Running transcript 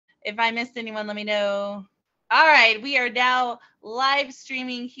If I missed anyone, let me know. All right, we are now live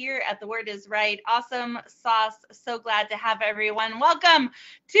streaming here at The Word Is Right. Awesome sauce. So glad to have everyone. Welcome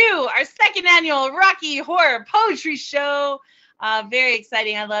to our second annual Rocky Horror Poetry Show. Very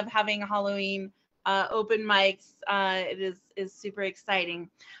exciting. I love having Halloween open mics. It is super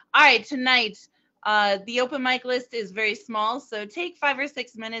exciting. All right, tonight the open mic list is very small, so take 5 or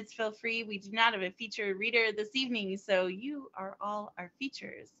 6 minutes. Feel free. We do not have a featured reader this evening, so you are all our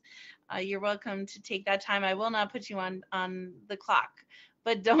features. You're welcome to take that time. I will not put you on the clock,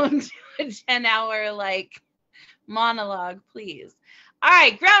 but don't do a 10-hour monologue, please. All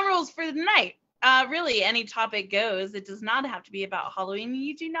right, ground rules for the night. Really, any topic goes. It does not have to be about Halloween.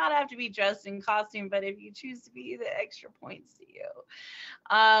 You do not have to be dressed in costume, but if you choose to be, the extra points to you.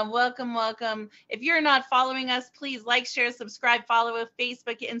 Welcome, welcome. If you're not following us, please like, share, subscribe, follow us,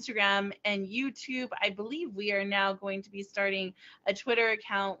 Facebook, Instagram, and YouTube. I believe we are now going to be starting a Twitter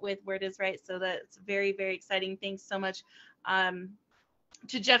account with Word Is Right, so that's very, very exciting. Thanks so much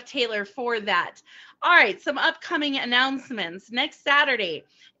to Jeff Taylor for that. All right, some upcoming announcements. Next Saturday,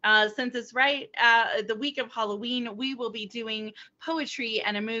 since it's right the week of Halloween, we will be doing poetry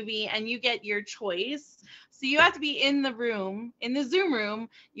and a movie, and you get your choice. So you have to be in the room, in the Zoom room.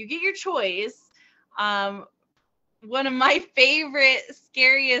 You get your choice. One of my favorite,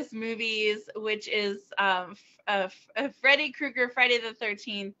 scariest movies, which is Freddy Krueger, Friday the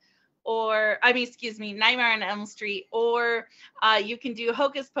 13th, Nightmare on Elm Street, or you can do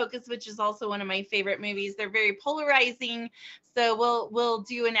Hocus Pocus, which is also one of my favorite movies. They're very polarizing, so we'll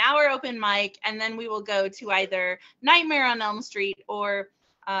do an hour open mic, and then we will go to either Nightmare on Elm Street or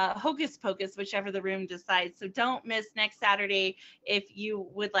Hocus Pocus, whichever the room decides. So don't miss next Saturday if you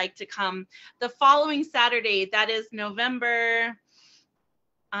would like to come. The following Saturday, that is November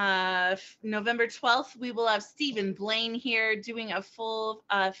 12th, we will have Stephen Blaine here doing a full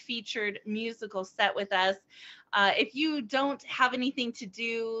featured musical set with us. If you don't have anything to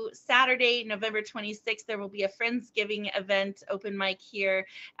do, Saturday, November 26th, there will be a Friendsgiving event open mic here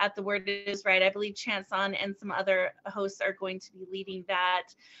at The Word Is Right. I believe Chance On and some other hosts are going to be leading that.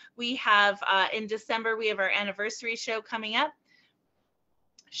 We have, in December, we have our anniversary show coming up.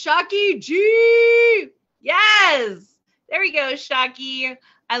 Shocky G! Yes! There we go, Shocky.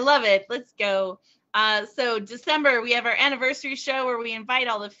 I love it. Let's go. So December, we have our anniversary show where we invite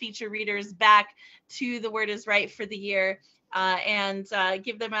all the feature readers back to The Word Is Right for the year and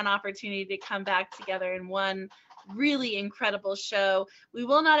give them an opportunity to come back together in one really incredible show. We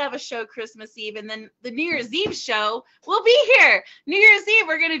will not have a show Christmas Eve, and then the New Year's Eve show will be here. New Year's Eve,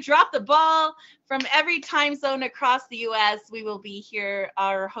 we're going to drop the ball from every time zone across the U.S. We will be here.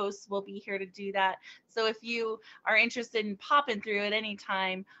 Our hosts will be here to do that. So if you are interested in popping through at any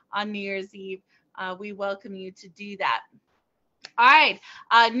time on New Year's Eve, we welcome you to do that. All right,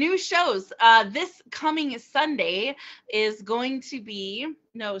 new shows. This coming Sunday is going to be,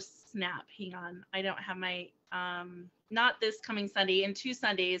 no, snap, hang on. I don't have my, not this coming Sunday, in 2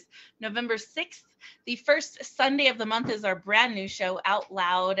 Sundays, November 6th. The first Sunday of the month is our brand new show, Out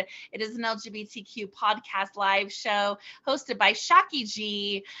Loud. It is an LGBTQ podcast live show hosted by Shocky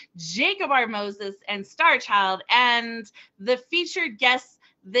G, Jacob R. Moses, and Star Child. And the featured guests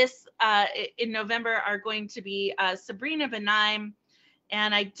this in November are going to be Sabrina Benaim,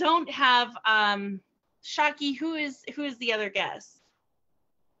 and I don't have Shocky. Who is the other guest?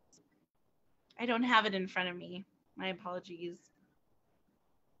 I don't have it in front of me. My apologies.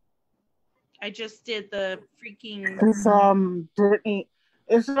 I just did the freaking. It's Brittany.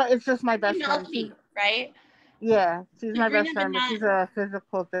 It's just my best friend. Melfi, right? Yeah, she's my Sabrina best friend, but Benaim. she's a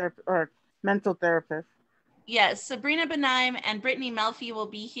physical therapist or mental therapist. Yes, Sabrina Benaim and Brittany Melfi will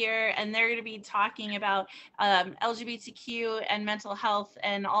be here, and they're going to be talking about LGBTQ and mental health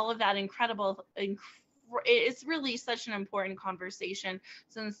and all of that incredible. It's really such an important conversation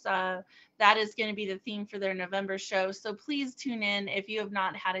since that is going to be the theme for their November show. So please tune in if you have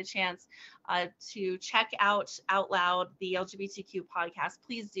not had a chance to check out Loud, the LGBTQ podcast.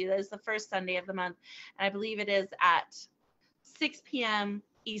 Please do. That is the first Sunday of the month, and I believe it is at 6 p.m.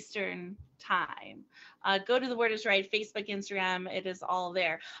 Eastern time. Go to The Word Is Right, Facebook, Instagram. It is all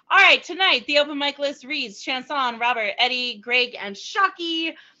there. All right, tonight, the open mic list reads Chanson, Robert, Eddie, Greg, and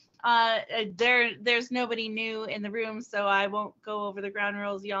Shocky. There's nobody new in the room, so I won't go over the ground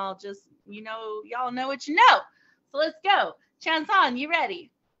rules. Y'all just, y'all know what you know. So let's go. Chanson, you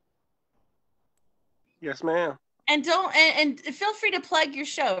ready? Yes, ma'am. And and feel free to plug your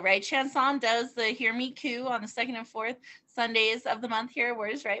show, right? Chanson does the Hear Me Coo on the 2nd and 4th Sundays of the month here at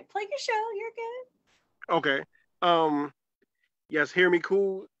Word Is Right. Plug your show. You're good. Okay. Yes, Hear Me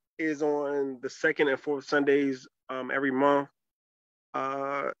Cool is on the 2nd and 4th Sundays every month.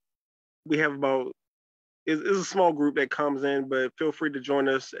 we have about, it's a small group that comes in, but feel free to join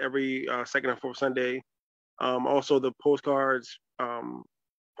us every second and fourth Sunday. Also, the postcards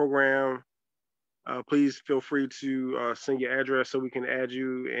program. Please feel free to send your address so we can add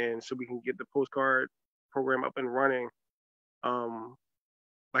you and so we can get the postcard program up and running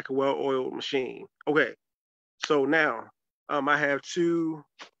like a well-oiled machine. Okay, so now I have two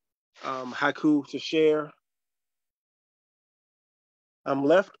haiku to share. I'm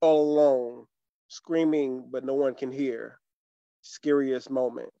left all alone, screaming, but no one can hear. Scariest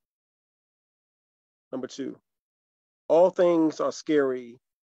moment. Number two, all things are scary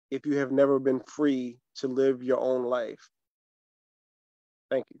if you have never been free to live your own life.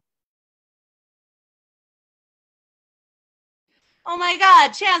 Thank you. Oh my God,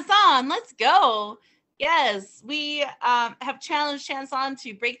 Chanson, let's go. Yes, we have challenged Chanson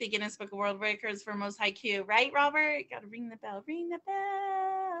to break the Guinness Book of World Records for most haiku, right, Robert? Got to ring the bell, ring the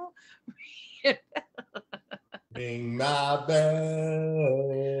bell. Ring my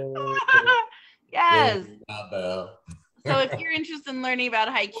bell. Yes. Ring my bell. So if you're interested in learning about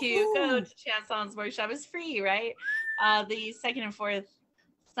haiku, go to Chanson's workshop. It's free, right? The second and fourth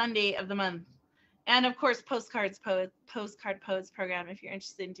Sunday of the month. And of course, postcard poets program. If you're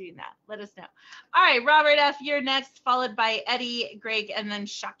interested in doing that, let us know. All right, Robert F., you're next, followed by Eddie, Greg, and then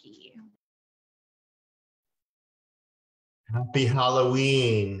Shaki. Happy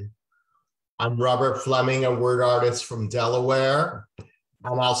Halloween. I'm Robert Fleming, a word artist from Delaware.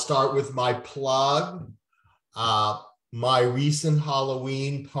 And I'll start with my plug. My recent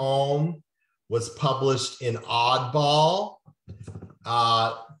Halloween poem was published in Oddball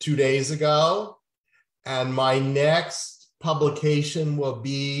 2 days ago. And my next publication will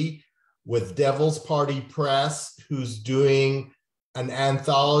be with Devil's Party Press, who's doing an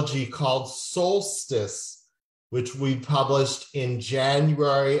anthology called Solstice, which we published in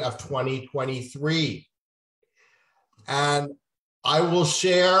January of 2023. And I will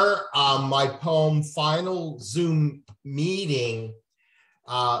share my poem, Final Zoom Meeting.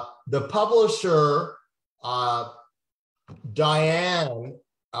 The publisher, Diane,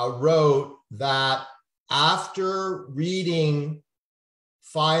 wrote that after reading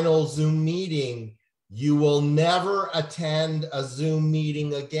Final Zoom Meeting, you will never attend a Zoom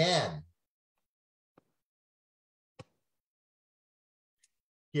meeting again.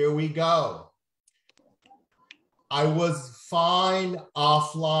 Here we go. I was fine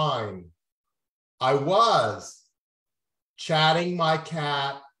offline. I was chatting my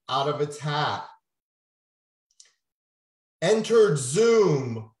cat out of its hat. Entered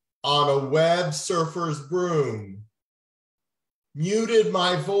Zoom on a web surfer's broom. Muted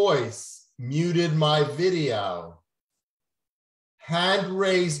my voice, muted my video. Hand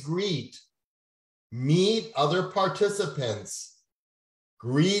raise greet, meet other participants.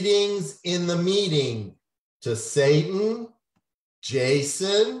 Greetings in the meeting to Satan,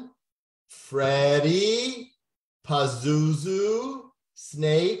 Jason, Freddie, Pazuzu,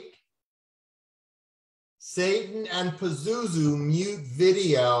 Snake. Satan and Pazuzu mute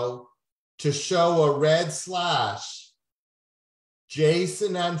video to show a red slash.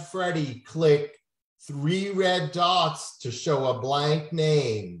 Jason and Freddie click 3 red dots to show a blank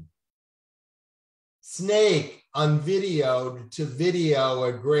name. Snake unvideoed to video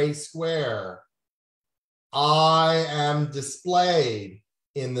a gray square. I am displayed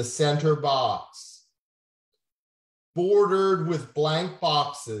in the center box. Bordered with blank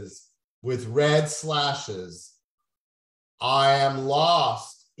boxes with red slashes. I am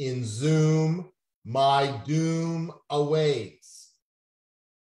lost in Zoom, my doom awaits.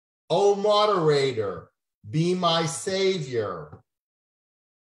 O moderator, be my savior.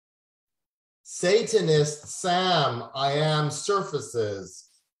 Satanist Sam, I am surfaces.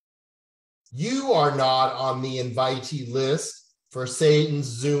 You are not on the invitee list for Satan's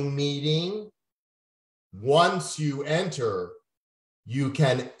Zoom meeting. Once you enter, you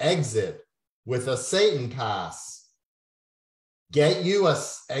can exit with a Satan pass. Get you a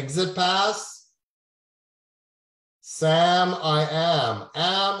exit pass? Sam, I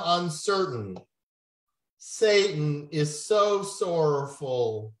am uncertain. Satan is so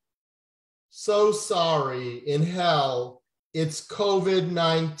sorrowful, so sorry. In hell, it's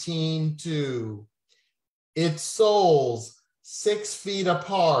COVID-19 too. It's souls 6 feet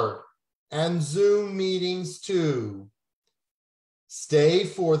apart and Zoom meetings too. Stay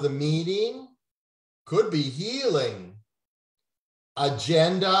for the meeting, could be healing.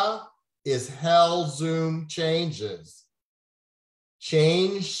 Agenda is hell Zoom changes.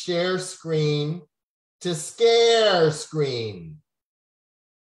 Change share screen to scare screen.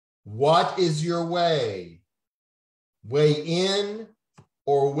 What is your way? Way in,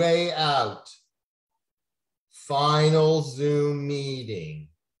 or way out? Final Zoom meeting.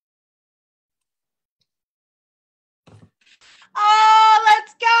 Oh,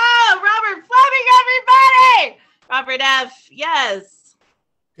 let's go. Robert Fleming, everybody. Robert F. Yes.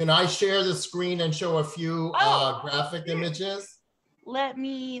 Can I share the screen and show a few graphic images? Let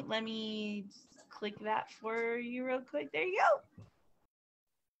me just click that for you real quick. There you go.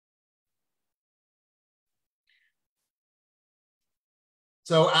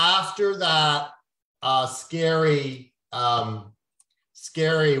 So after that scary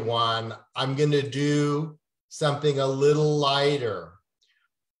one, I'm going to do something a little lighter.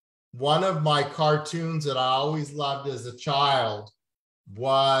 One of my cartoons that I always loved as a child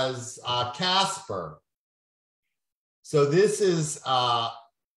was Casper. So this is a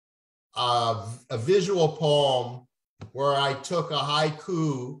visual poem where I took a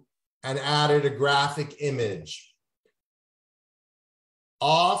haiku and added a graphic image.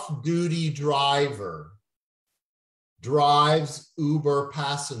 Off-duty driver drives Uber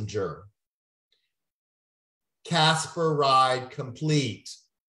passenger. Casper ride complete.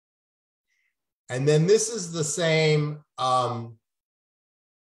 And then this is the same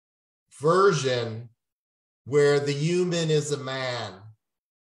version where the human is a man.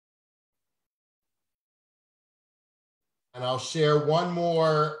 And I'll share one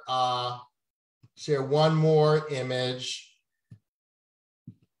more image.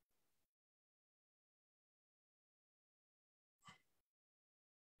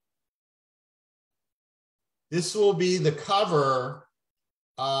 This will be the cover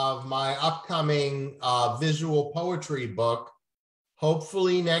of my upcoming visual poetry book,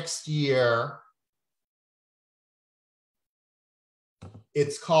 hopefully next year.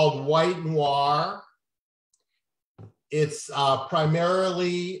 It's called White Noir. It's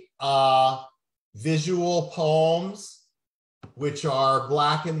primarily visual poems, which are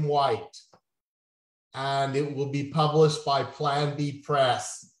black and white. And it will be published by Plan B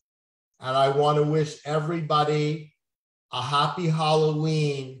Press. And I want to wish everybody a happy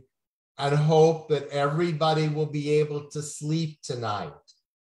Halloween and hope that everybody will be able to sleep tonight.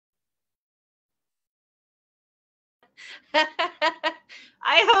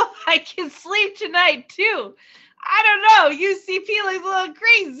 I hope I can sleep tonight too. I don't know. UCP looks a little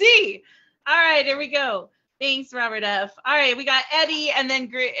crazy. All right, here we go. Thanks, Robert F. All right, we got Eddie and then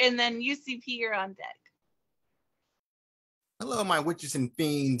UCP are on deck. Hello, my witches and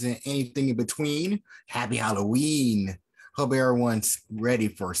fiends and anything in between. Happy Halloween. Hope everyone's ready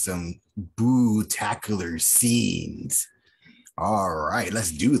for some boo-tacular scenes. All right,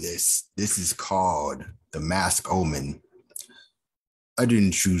 let's do this. This is called The Mask Omen. I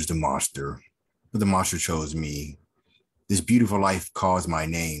didn't choose the monster, but the monster chose me. This beautiful life calls my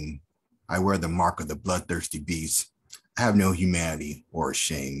name. I wear the mark of the bloodthirsty beast. I have no humanity or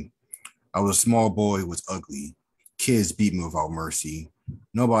shame. I was a small boy who was ugly. Kids beat me without mercy.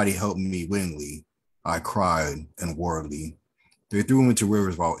 Nobody helped me willingly. I cried unworldly. They threw me into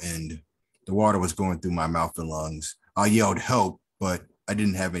rivers without end. The water was going through my mouth and lungs. I yelled help, but I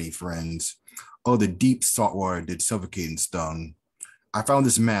didn't have any friends. Oh, the deep salt water did suffocate and stung. I found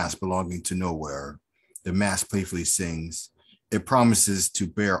this mask belonging to nowhere. The mask playfully sings. It promises to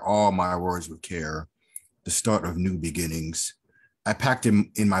bear all my words with care. The start of new beginnings. I packed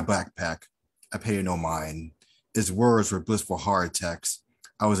him in my backpack. I paid no mind. His words were blissful heart attacks.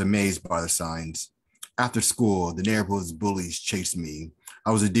 I was amazed by the signs. After school, the neighborhood's bullies chased me.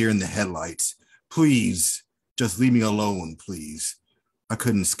 I was a deer in the headlights. Please, just leave me alone, please. I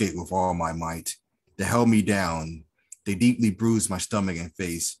couldn't escape with all my might. They held me down. They deeply bruised my stomach and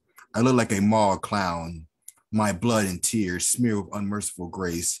face. I looked like a mauled clown. My blood and tears smeared with unmerciful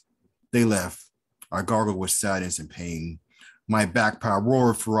grace. They left. I gargled with sadness and pain. My backpack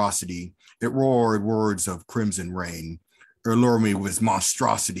roared ferocity. It roared words of crimson rain. It lured me with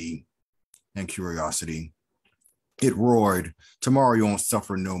monstrosity and curiosity. It roared, tomorrow you won't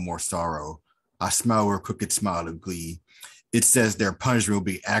suffer no more sorrow. I smile with a crooked smile of glee. It says their punishment will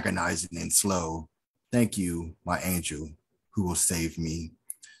be agonizing and slow. Thank you, my angel, who will save me.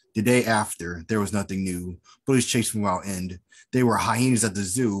 The day after, there was nothing new. Bullies chased me without end. They were hyenas at the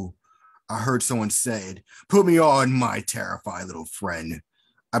zoo. I heard someone said, put me on, my terrified little friend.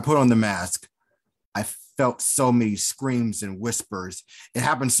 I put on the mask. I felt so many screams and whispers. It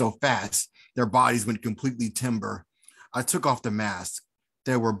happened so fast. Their bodies went completely timber. I took off the mask.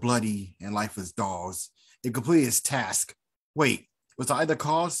 They were bloody and lifeless dolls. It completed its task. Wait, was I the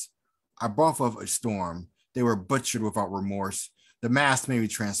cause? I brought up a storm. They were butchered without remorse. The mask made me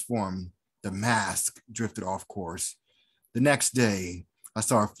transform. The mask drifted off course. The next day, I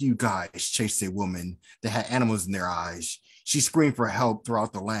saw a few guys chase a woman that had animals in their eyes. She screamed for help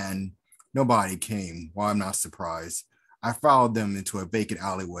throughout the land. Nobody came. Well, I'm not surprised. I followed them into a vacant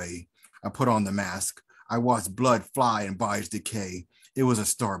alleyway. I put on the mask. I watched blood fly and bodies decay. It was a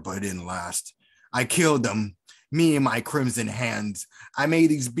start, but it didn't last. I killed them, me and my crimson hands. I made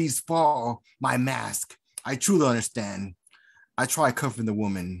these beasts fall, my mask. I truly understand. I tried comforting the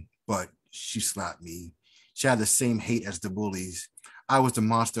woman, but she slapped me. She had the same hate as the bullies. I was the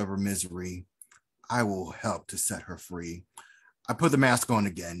monster of her misery. I will help to set her free. I put the mask on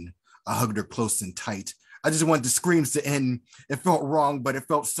again. I hugged her close and tight. I just wanted the screams to end. It felt wrong, but it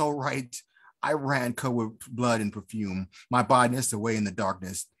felt so right. I ran covered with blood and perfume, my body nursed away in the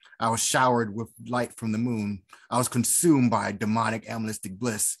darkness. I was showered with light from the moon. I was consumed by demonic animalistic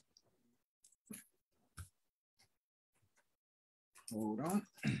bliss. Hold on.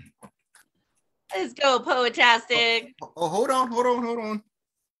 Let's go, Poetastic. Oh, hold on.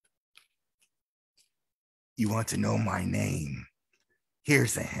 You want to know my name?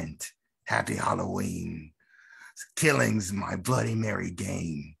 Here's a hint. Happy Halloween. Killing's my Bloody Mary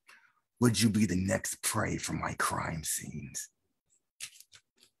game. Would you be the next prey for my crime scenes?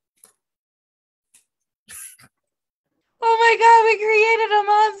 Oh my God, we created a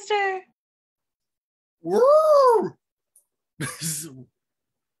monster. Woo!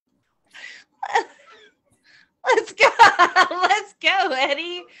 Let's go. Let's go,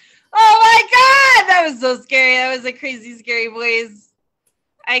 Eddie. Oh my God, that was so scary. That was a crazy, scary voice.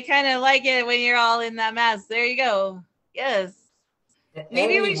 I kind of like it when you're all in that mask. There you go. Yes.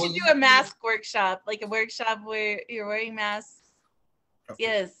 Maybe we should do a mask workshop, like a workshop where you're wearing masks.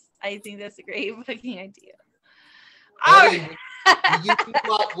 Yes, I think that's a great fucking idea. All right.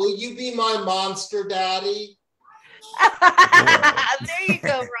 Will you be my monster daddy? There you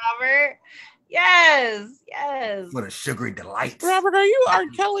go, Robert. Yes. What a sugary delight. Robert, are you R.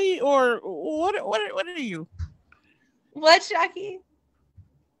 Kelly or what are you? What, Shocky?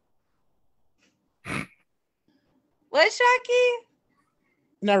 What, Shocky?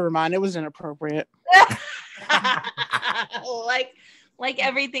 Never mind. It was inappropriate. like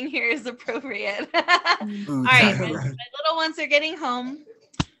everything here is appropriate. All right, my little ones are getting home.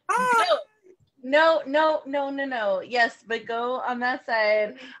 No. Yes, but go on that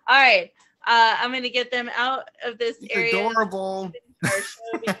side. All right. I'm gonna get them out of this area. Adorable. Our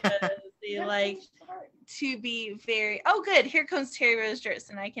show because they like to be very. Oh, good. Here comes Terry Rose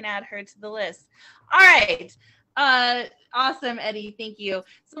Jerson. I can add her to the list. All right. Awesome, Eddie. Thank you.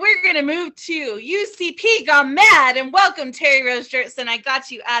 So we're gonna move to UCP Gone Mad, and welcome Terry Rose Jerson. I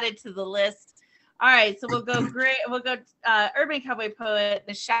got you added to the list. All right. So we'll go great. We'll go Urban Cowboy Poet,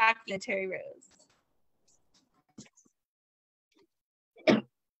 the Shaki, and Terry Rose.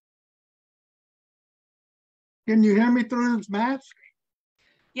 Can you hear me through this mask?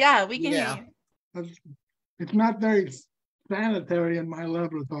 Yeah, we can hear you. It's not very sanitary in my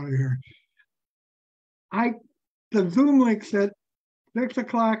laboratory here. The Zoom link said 6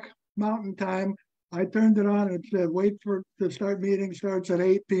 o'clock Mountain Time. I turned it on and it said wait for the start meeting starts at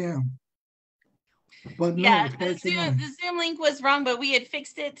 8 p.m. But no, yeah, the Zoom link was wrong, but we had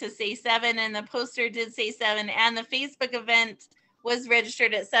fixed it to say 7, and the poster did say 7, and the Facebook event was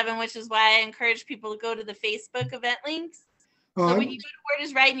registered at 7, which is why I encourage people to go to the Facebook event links. So when you go to Word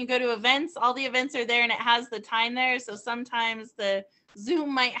is Right and you go to events, all the events are there and it has the time there. So sometimes the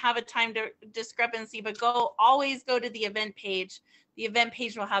Zoom might have a time discrepancy, but always go to the event page. The event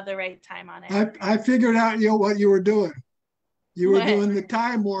page will have the right time on it. I figured out what you were doing. You were doing the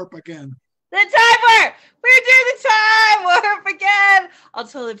time warp again. The time warp! We're doing the time warp again! I'll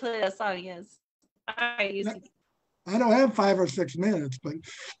totally play that song, yes. All right, you see. I don't have 5 or 6 minutes, but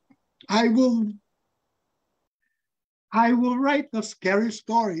I will write the scary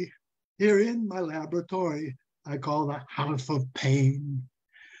story here in my laboratory I call the House of Pain.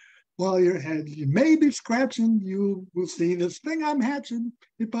 While your head you may be scratching, you will see this thing I'm hatching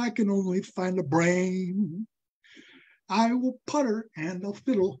if I can only find a brain. I will putter and I'll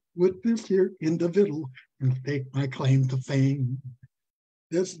fiddle with this here individual and stake my claim to fame.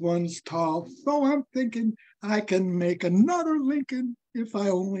 This one's tall, so I'm thinking I can make another Lincoln if I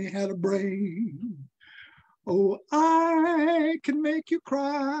only had a brain. Oh, I can make you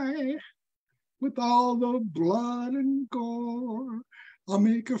cry with all the blood and gore. I'll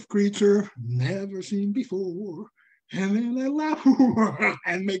make a creature never seen before, and then I laugh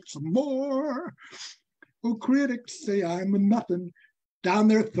and make some more. Oh, critics say I'm a nothing. Down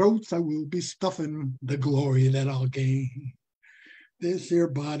their throats I will be stuffing the glory that I'll gain. This here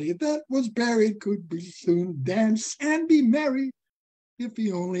body that was buried could be soon dance and be merry if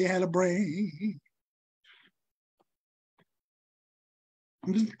he only had a brain.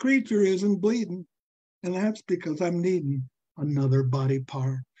 This creature isn't bleeding, and that's because I'm needing another body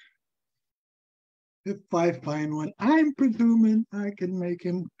part. If I find one, I'm presuming I can make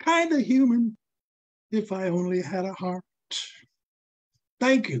him kind of human if I only had a heart.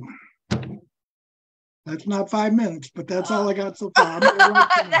 Thank you. That's not 5 minutes, but that's all I got so far.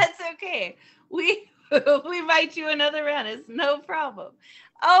 That's okay. We might do another round. It's no problem.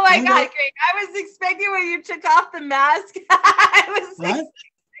 Oh my God, great. I was expecting when you took off the mask. I was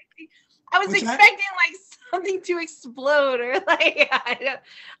expecting like something to explode or like I don't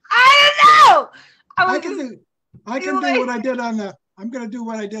know. I can do what I did on the I'm gonna do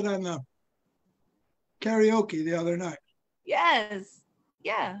what I did on the karaoke the other night. Yes.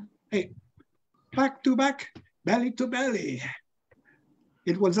 Yeah. Hey, back to back, belly to belly.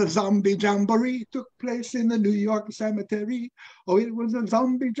 It was a zombie jamboree, took place in the New York cemetery. Oh, it was a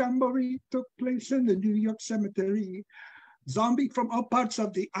zombie jamboree, took place in the New York cemetery. Zombie from all parts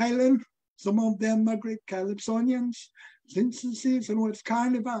of the island, some of them are great Calypsonians. Since the season was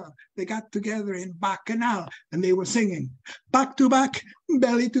carnival, they got together in Bacchanal and they were singing back to back,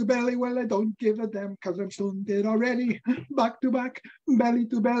 belly to belly. Well, I don't give a damn because I'm soon dead already. Back to back, belly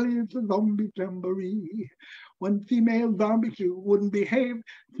to belly, it's a zombie jamboree. One female zombie, she wouldn't behave.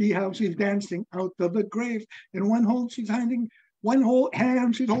 See how she's dancing out of the grave. In one hand, she's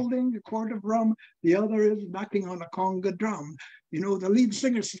holding a quart of rum. The other is knocking on a conga drum. You know, the lead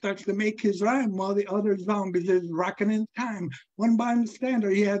singer starts to make his rhyme while the other zombies is rocking in time. One bystander,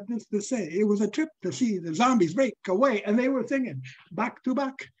 he had this to say. It was a trip to see the zombies break away. And they were singing back to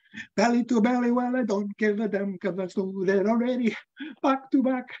back, belly to belly. Well, I don't give a damn because I'm so dead already. Back to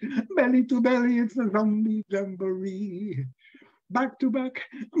back, belly to belly. It's a zombie jamboree. Back to back,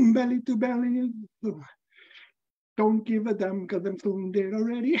 belly to belly. Don't give a damn because I'm soon dead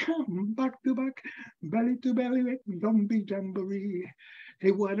already. Back to back, belly to belly, zombie jamboree.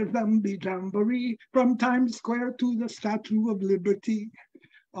 Hey, what a zombie jamboree. From Times Square to the Statue of Liberty.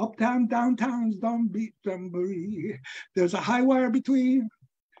 Uptown, downtown, zombie jamboree. There's a high wire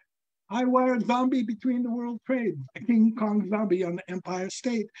zombie between the World Trade, a King Kong zombie on the Empire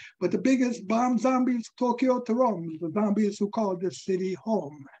State. But the biggest bomb zombies, Tokyo to Rome, the zombies who call this city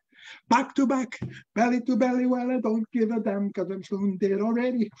home. Back to back, belly to belly. Well, I don't give a damn because I'm soon dead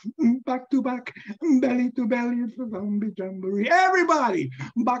already. Back to back, belly to belly. It's a zombie jamboree. Everybody,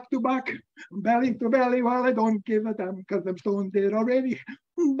 back to back, belly to belly. Well, I don't give a damn because I'm soon dead already.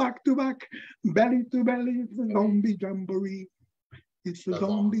 Back to back, belly to belly. It's a zombie jamboree. It's a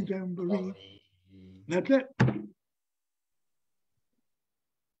zombie jamboree. That's it.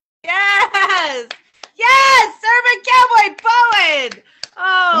 Yes! Yes! Urban Cowboy Poet!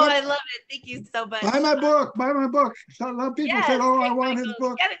 Oh, I love it. Thank you so much. Buy my book. Buy my book. A lot of people said, "Oh, I want his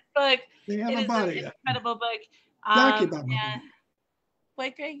book." Get his book. They haven't bought it yet. Incredible book. Thank you, Bob.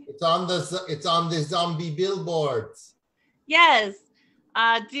 What, Greg? It's on the zombie billboards. Yes.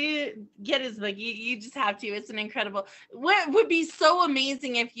 Do get his book. You just have to. It's an incredible. What would be so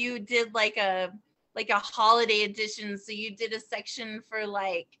amazing if you did like a holiday edition? So you did a section for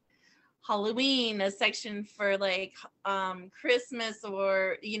like Halloween, a section for like Christmas,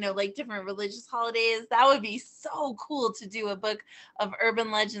 or like different religious holidays. That would be so cool to do a book of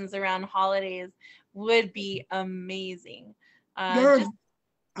urban legends around holidays. Would be amazing. I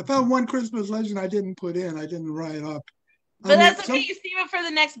found one Christmas legend I didn't put in. I didn't write up. But that's okay. You save it for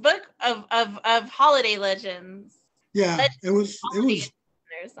the next book of holiday legends. Yeah, it was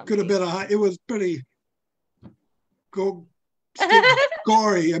could have been it was pretty gory.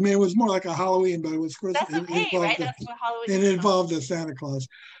 I mean, it was more like a Halloween, but it was Christmas. That's okay, right? That's what Halloween is. It involved a Santa Claus.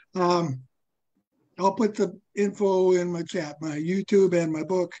 I'll put the info in my chat, my YouTube and my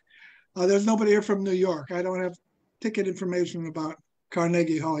book. There's nobody here from New York. I don't have ticket information about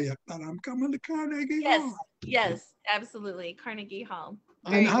Carnegie Hall yet, but I'm coming to Carnegie Hall. Yes, absolutely. Carnegie Hall.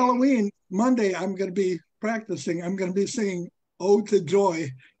 On Halloween, Monday, I'm going to be practicing. I'm going to be singing Ode to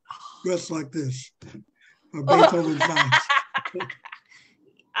Joy, dressed like this. Or Beethoven's Ninth.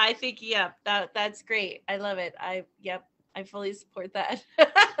 I think, that's great. I love it. I fully support that.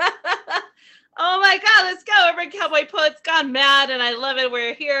 Oh my God, let's go. Urban Cowboy Poet's gone mad, and I love it.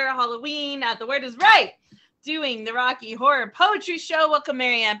 We're here, Halloween, at The Word is Right, doing the Rocky Horror Poetry Show. Welcome,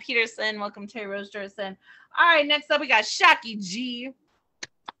 Marianne Peterson. Welcome, Terry Rose Jordan. All right, next up, we got Shaki G,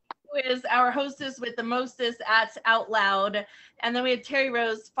 who is our hostess with the mostest at Out Loud. And then we have Terry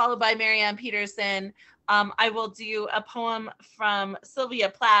Rose, followed by Marianne Peterson. I will do a poem from Sylvia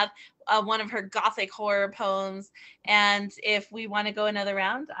Plath, one of her gothic horror poems. And if we want to go another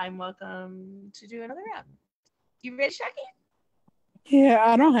round, I'm welcome to do another round. You ready, Shaki? Yeah,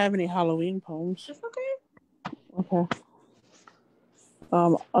 I don't have any Halloween poems. That's okay. Okay.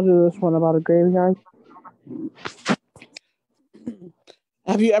 I'll do this one about a graveyard.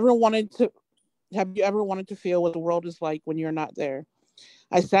 Have you ever wanted to feel what the world is like when you're not there?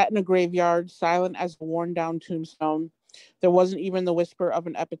 I sat in a graveyard, silent as a worn-down tombstone. There wasn't even the whisper of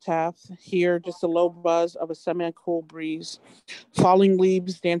an epitaph. Here, just a low buzz of a semi-cool breeze. Falling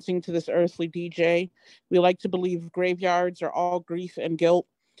leaves dancing to this earthly DJ. We like to believe graveyards are all grief and guilt,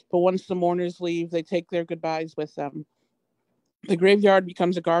 but once the mourners leave, they take their goodbyes with them. The graveyard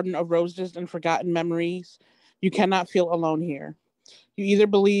becomes a garden of roses and forgotten memories. You cannot feel alone here. You either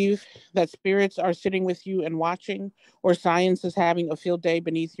believe that spirits are sitting with you and watching, or science is having a field day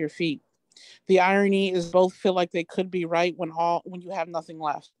beneath your feet. The irony is both feel like they could be right when you have nothing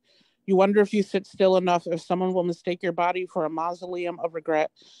left. You wonder if you sit still enough if someone will mistake your body for a mausoleum of regret,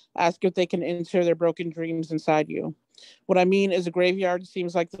 ask if they can enter their broken dreams inside you. What I mean is a graveyard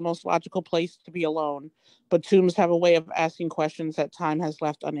seems like the most logical place to be alone, but tombs have a way of asking questions that time has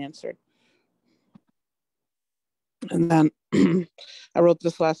left unanswered. And then I wrote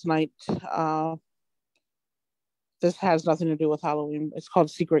this last night. This has nothing to do with Halloween. It's called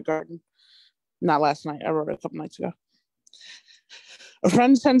Secret Garden. Not last night. I wrote it a couple nights ago. A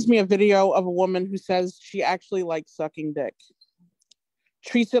friend sends me a video of a woman who says she actually likes sucking dick.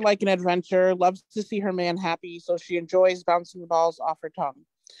 Treats it like an adventure, loves to see her man happy, so she enjoys bouncing the balls off her tongue.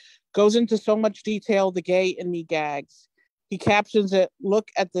 Goes into so much detail, the gay in me gags. He captions it, "Look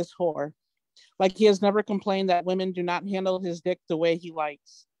at this whore." Like he has never complained that women do not handle his dick the way he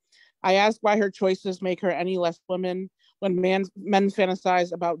likes. I ask why her choices make her any less women when men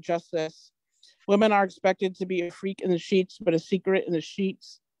fantasize about just this. Women are expected to be a freak in the sheets, but a secret in the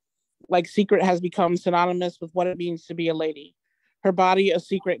sheets. Like secret has become synonymous with what it means to be a lady. Her body a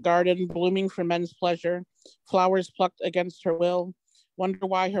secret garden, blooming for men's pleasure, flowers plucked against her will. Wonder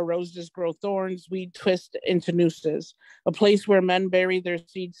why her roses grow thorns, weed twist into nooses. A place where men bury their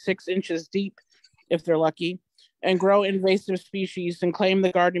seeds 6 inches deep, if they're lucky, and grow invasive species and claim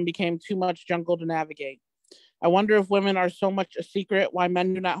the garden became too much jungle to navigate. I wonder if women are so much a secret, why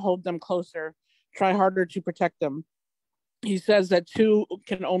men do not hold them closer, try harder to protect them. He says that 2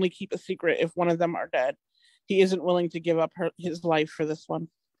 can only keep a secret if one of them are dead. He isn't willing to give up his life for this one.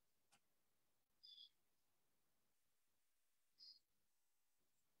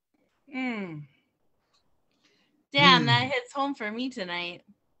 Damn, that hits home for me tonight.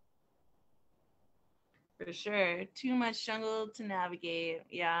 For sure. Too much jungle to navigate.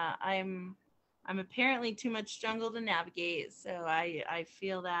 Yeah, I'm apparently too much jungle to navigate, so I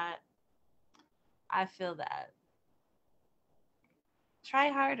feel that. I feel that. Try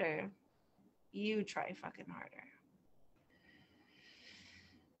harder. You try fucking harder.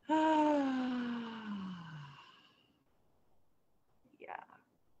 Yeah.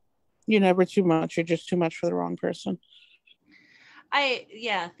 You're never too much. You're just too much for the wrong person.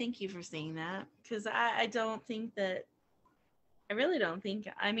 Thank you for saying that. Because I don't think that, I really don't think,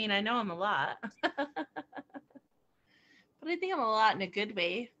 I mean, I know I'm a lot. But I think I'm a lot in a good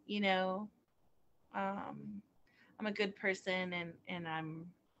way, you know. I'm a good person and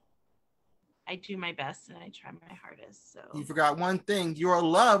I do my best and I try my hardest. So you forgot one thing. You're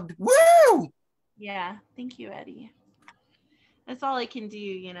loved. Woo! Yeah, thank you, Eddie. That's all I can do,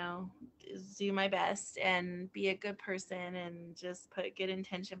 you know, is do my best and be a good person and just put good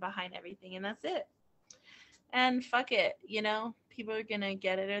intention behind everything, and that's it. And fuck it, you know, people are gonna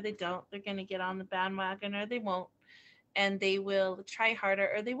get it or they don't. They're gonna get on the bandwagon or they won't, and they will try harder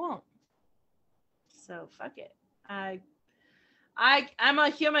or they won't. So fuck it. I'm a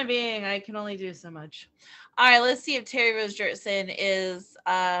human being. I can only do so much. All right, let's see if Terry Rose Jertson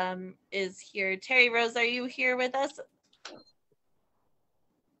is here. Terry Rose, are you here with us?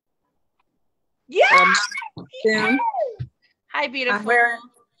 Yeah. Yeah. Hi, beautiful.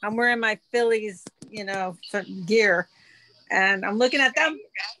 I'm wearing my Phillies, you know, gear, and I'm looking at them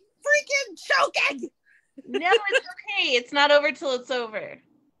freaking choking. No, it's okay. It's not over till it's over.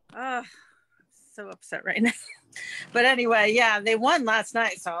 Oh, so upset right now. But anyway, yeah, they won last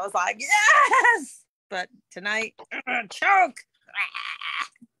night, so I was like, yes. But tonight, choke.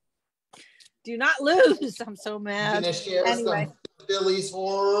 Do not lose. I'm so mad. You gonna share anyway. some Phillies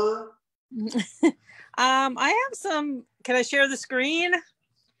horror? I have some. Can I share the screen?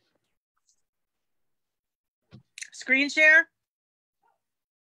 Screen share?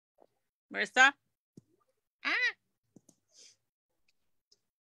 Marissa?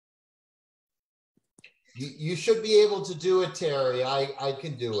 You should be able to do it, Terry. I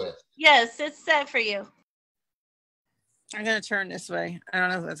can do it. Yes, it's set for you. I'm going to turn this way. I don't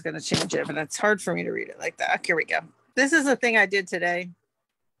know if that's going to change it, but it's hard for me to read it like that. Here we go. This is the thing I did today.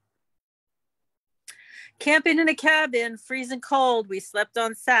 Camping in a cabin, freezing cold, we slept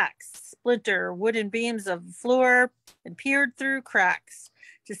on sacks, splinter wooden beams of the floor, and peered through cracks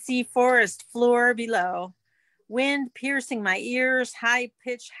to see forest floor below. Wind piercing my ears,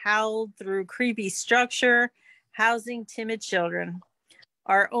 high-pitched howled through creepy structure, housing timid children.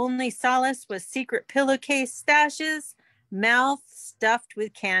 Our only solace was secret pillowcase stashes, mouth stuffed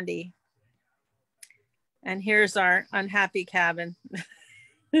with candy. And here's our unhappy cabin.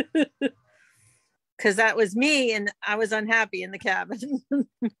 Because that was me, and I was unhappy in the cabin.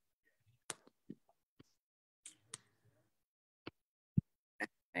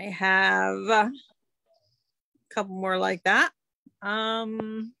 I have a couple more like that.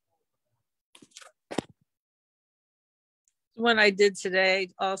 One I did today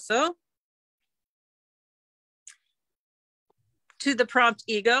also. To the prompt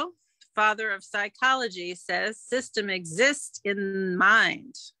ego, father of psychology says, system exists in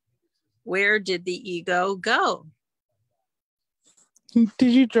mind. Where did the ego go?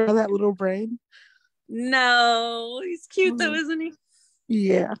 Did you draw that little brain? No, he's cute though, isn't he?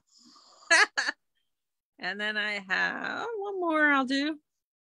 Yeah. And then I have one more I'll do.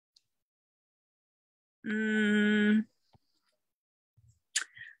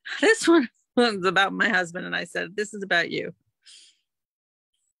 This one was about my husband, and I said, this is about you.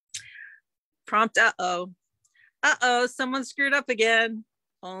 Prompt, uh-oh. Uh-oh, someone screwed up again.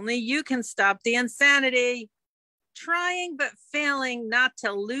 Only you can stop the insanity. Trying but failing not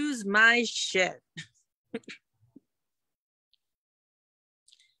to lose my shit.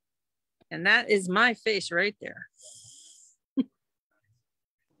 And that is my face right there.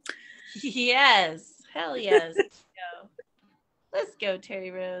 Yes. Hell yes. Let's go,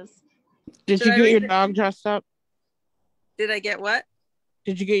 Terry Rose. Did you get your dog dressed up? Did I get what?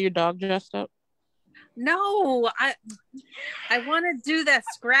 Did you get your dog dressed up? No, I want to do that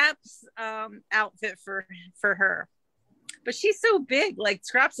Scraps outfit for her, but she's so big. Like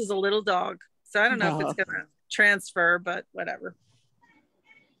Scraps is a little dog, so I don't know if it's gonna transfer, but whatever.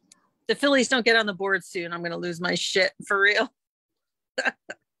 The Phillies don't get on the board soon, I'm gonna lose my shit for real.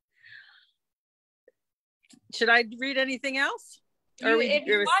 Should I read anything else? If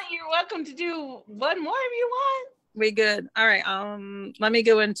you want, you're welcome to do one more if you want. We good. All right. Let me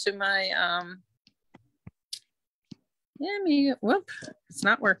go into my whoop, it's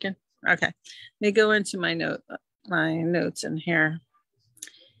not working. Okay. Let me go into my notes in here.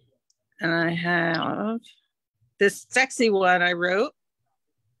 And I have this sexy one I wrote.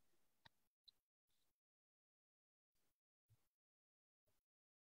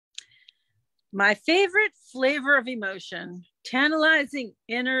 My favorite flavor of emotion, tantalizes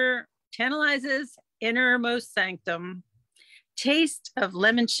innermost sanctum. Taste of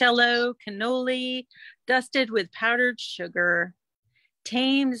limoncello, cannoli, dusted with powdered sugar.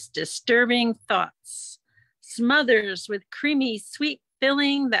 Tames disturbing thoughts. Smothers with creamy sweet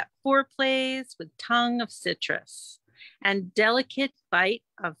filling that foreplays with tongue of citrus. And delicate bite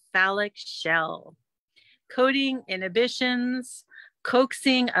of phallic shell. Coating inhibitions,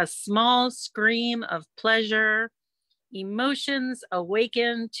 coaxing a small scream of pleasure. Emotions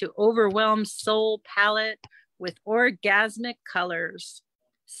awaken to overwhelm soul palette with orgasmic colors,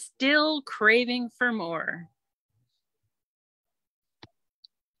 still craving for more.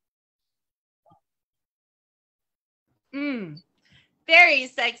 Very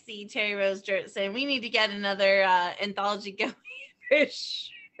sexy, Terry Rose Jertson. We need to get another anthology going for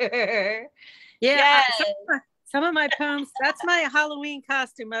sure. Yeah, yes. Some of my poems, that's my Halloween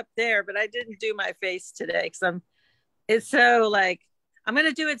costume up there, but I didn't do my face today because it's so like, I'm going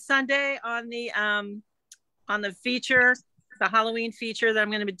to do it Sunday on the feature, the Halloween feature that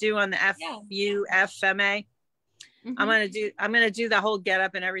I'm going to do on the FUFMA. Mm-hmm. I'm going to do the whole get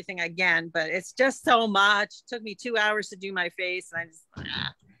up and everything again, but it's just so much. It took me 2 hours to do my face. And I just,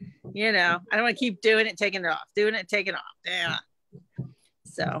 I don't want to keep doing it, taking it off. Yeah.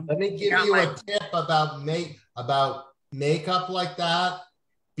 So let me give you a tip about makeup like that.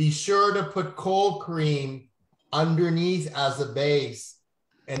 Be sure to put cold cream underneath as a base.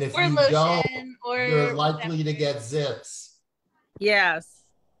 And if you don't, you're likely to get zits. Yes.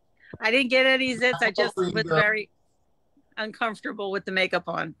 I didn't get any zits. I just was very uncomfortable with the makeup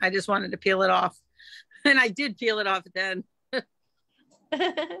on. I just wanted to peel it off. And I did peel it off then.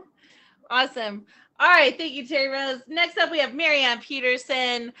 Awesome. All right. Thank you, Terry Rose. Next up, we have Marianne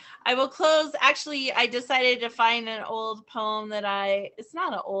Peterson. I will close. Actually, I decided to find an old poem it's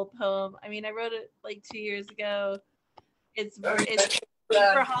not an old poem. I mean, I wrote it like 2 years ago. It's for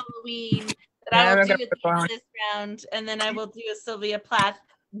Halloween that I will do at the end of this round. And then I will do a Sylvia Plath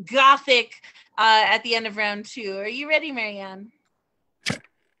Gothic at the end of round 2. Are you ready, Marianne?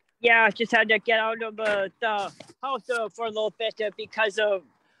 Yeah, just had to get out of the house for a little bit because of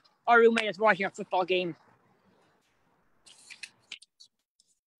our roommate is watching a football game.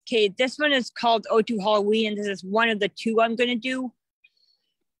 Okay, this one is called O2 Halloween, and this is one of the two I'm going to do.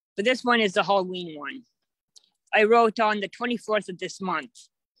 But this one is the Halloween one. I wrote on the 24th of this month.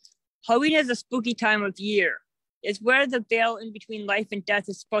 Halloween is a spooky time of year. It's where the veil in between life and death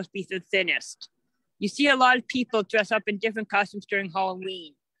is supposed to be the thinnest. You see a lot of people dress up in different costumes during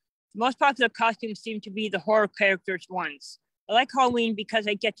Halloween. The most popular costumes seem to be the horror characters ones. I like Halloween because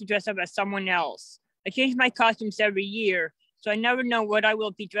I get to dress up as someone else. I change my costumes every year, so I never know what I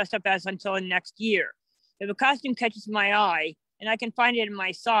will be dressed up as until the next year. If a costume catches my eye, and I can find it in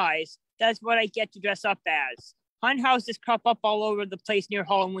my size, that's what I get to dress up as. Haunted houses crop up all over the place near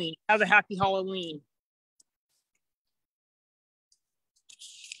Halloween. Have a happy Halloween.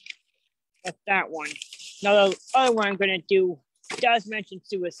 That's that one. Now the other one I'm going to do does mention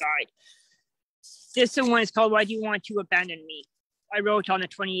suicide. This one is called Why Do You Want to Abandon Me? I wrote on the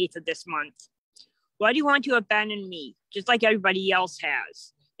 28th of this month. Why do you want to abandon me, just like everybody else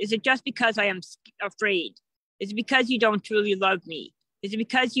has? Is it just because I am afraid? Is it because you don't truly love me? Is it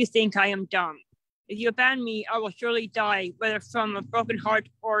because you think I am dumb? If you abandon me, I will surely die, whether from a broken heart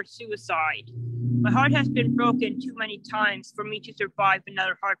or suicide. My heart has been broken too many times for me to survive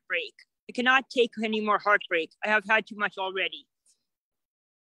another heartbreak. I cannot take any more heartbreak. I have had too much already.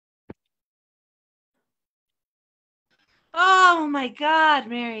 Oh my God,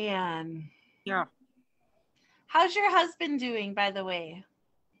 Marianne. Yeah. How's your husband doing, by the way?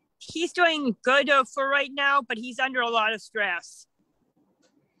 He's doing good for right now, but he's under a lot of stress.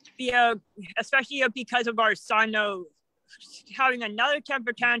 Especially because of our son having another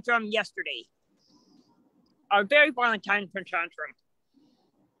temper tantrum yesterday. A very violent temper tantrum.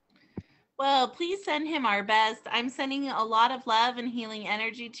 Well, please send him our best. I'm sending a lot of love and healing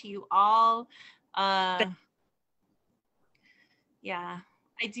energy to you all. Yeah,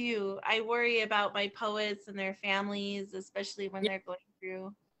 I do. I worry about my poets and their families, especially when they're going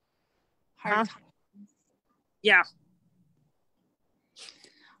through hard times. Yeah.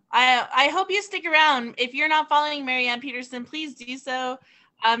 I hope you stick around. If you're not following Marianne Peterson, please do so.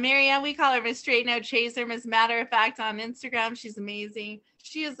 Marianne, we call her Miss Straight No Chaser, Miss Matter of Fact on Instagram. She's amazing.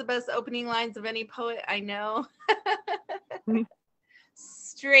 She has the best opening lines of any poet I know.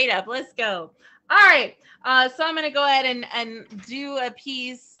 Straight up. Let's go. All right. So I'm going to go ahead and do a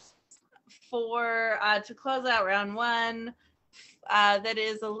piece for to close out round one. That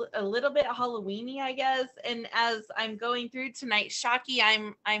is a little bit Halloweeny, I guess. And as I'm going through tonight, Shocky,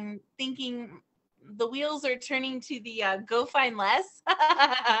 I'm thinking the wheels are turning to the Go Find Less.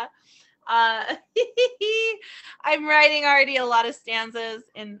 I'm writing already a lot of stanzas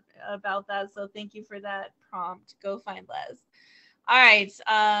about that, so thank you for that prompt. Go Find Less. All right,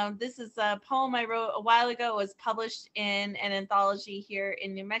 this is a poem I wrote a while ago. It was published in an anthology here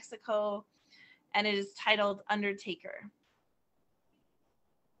in New Mexico, and it is titled Undertaker.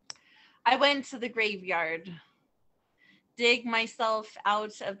 I went to the graveyard, dig myself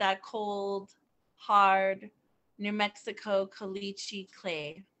out of that cold, hard New Mexico caliche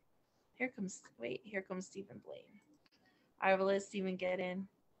clay. Here comes Stephen Blaine. All right, will let Stephen get in?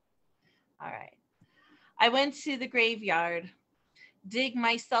 All right. I went to the graveyard, dig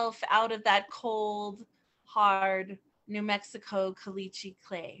myself out of that cold, hard New Mexico caliche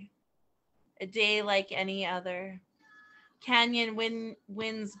clay. A day like any other. Canyon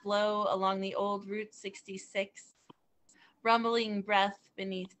winds blow along the old Route 66, rumbling breath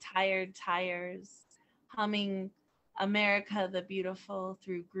beneath tired tires, humming America the Beautiful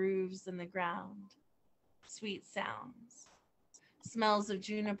through grooves in the ground. Sweet sounds, smells of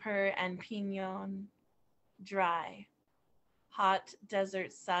juniper and pinon, dry. Hot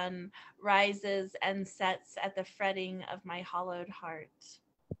desert sun rises and sets at the fretting of my hollowed heart.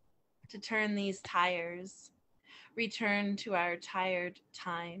 To turn these tires, return to our tired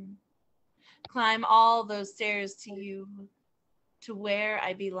time. Climb all those stairs to you, to where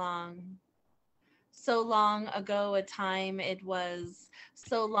I belong. So long ago a time it was,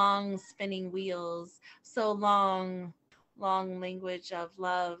 so long spinning wheels, so long language of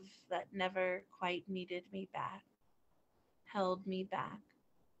love that never quite needed me back, held me back,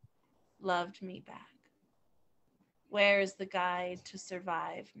 loved me back. Where is the guide to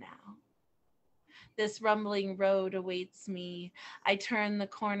survive now? This rumbling road awaits me. I turn the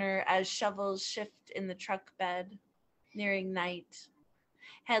corner as shovels shift in the truck bed, nearing night.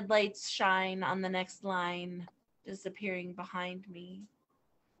 Headlights shine on the next line, disappearing behind me.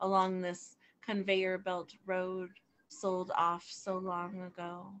 Along this conveyor belt road sold off so long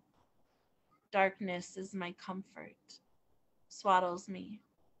ago. Darkness is my comfort, swaddles me,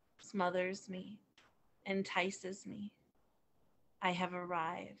 smothers me, entices me. I have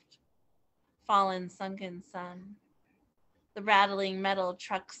arrived. Fallen sunken sun. The rattling metal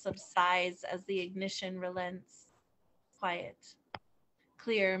truck subsides as the ignition relents. Quiet.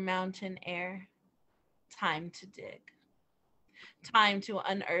 Clear mountain air. Time to dig. Time to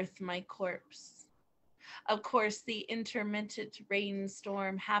unearth my corpse. Of course, the intermittent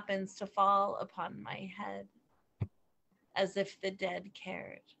rainstorm happens to fall upon my head, as if the dead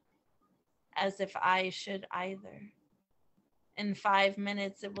cared, as if I should either. In 5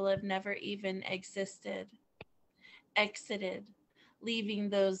 minutes, it will have never even existed, exited, leaving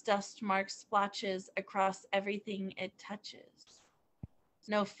those dust mark splotches across everything it touches.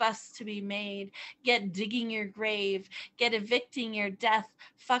 No fuss to be made. Get digging your grave. Get evicting your death,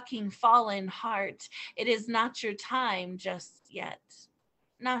 fucking fallen heart. It is not your time just yet.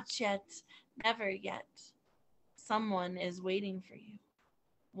 Not yet. Never yet. Someone is waiting for you.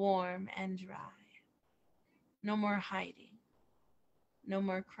 Warm and dry. No more hiding. No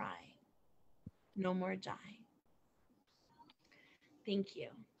more crying. No more dying. Thank you.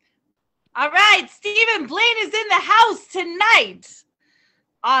 All right, Stephen Blaine is in the house tonight.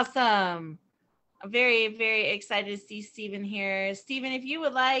 Awesome. I'm very, very excited to see Stephen here. Stephen, if you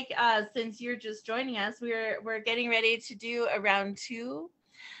would like, since you're just joining us, we're getting ready to do a round 2.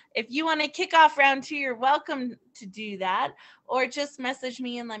 If you want to kick off round 2, you're welcome to do that, or just message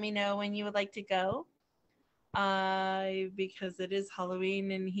me and let me know when you would like to go. Because it is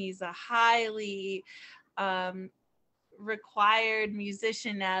Halloween and he's a highly required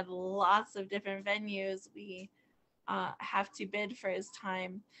musician at lots of different venues. We have to bid for his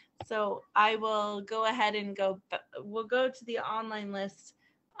time. So I will go ahead and we'll go to the online list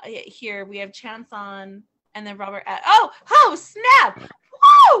here. We have Chance on and then Robert at, oh, snap.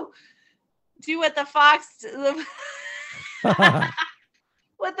 Woo! Do what the fox,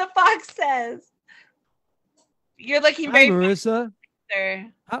 what the fox says. You're looking very Hi, Marissa.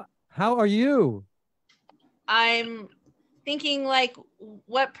 sir. How are you? I'm thinking like,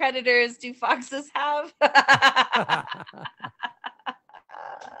 what predators do foxes have?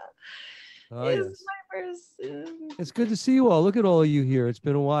 Oh, yes. It's good to see you all. Look at all of you here. It's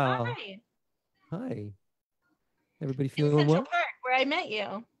been a while. Hi. Hi. Everybody In feeling Central well? Park, where I met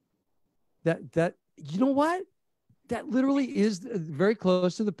you. That you know what? That literally is very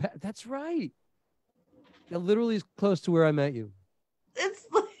close to that's right. That literally is close to where I met you. It's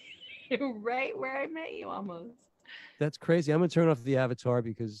like right where I met you almost. That's crazy. I'm gonna turn off the avatar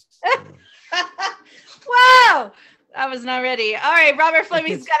because wow, I was not ready. All right, Robert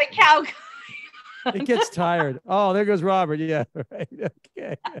Fleming's got a cow. It gets tired. Oh, there goes Robert. Yeah, right.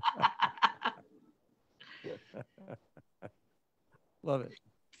 Okay. Love it.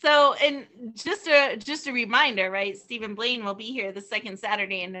 So, and just a reminder, right? Stephen Blaine will be here the second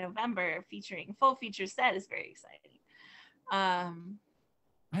Saturday in November, featuring full feature set. Is very exciting. I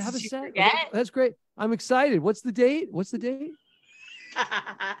have a set. Forget? That's great. I'm excited. What's the date? I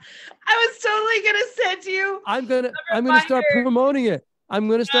was totally gonna send you. I'm gonna start promoting it. I'm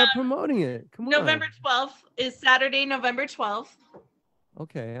gonna start promoting it. Come on. November 12th is Saturday, November 12th.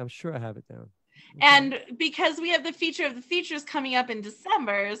 Okay, I'm sure I have it down. Okay. And because we have the feature of the features coming up in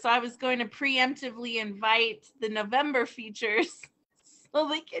December, so I was going to preemptively invite the November features so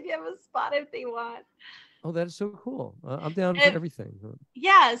they can have a spot if they want. Oh, that is so cool. I'm down for everything.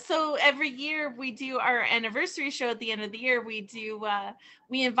 Yeah, so every year we do our anniversary show at the end of the year. We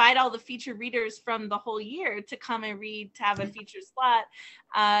invite all the feature readers from the whole year to come and read, to have a feature slot.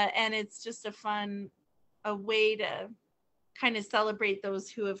 And it's just a way to kind of celebrate those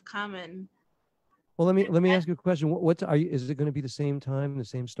who have come. And well, let me ask you a question. Is it going to be the same time, the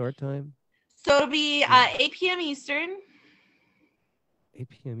same start time? So it'll be 8 p.m. Eastern. 8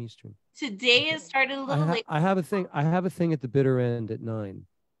 p.m. Eastern. Today it started a little late. I have a thing at the bitter end at 9.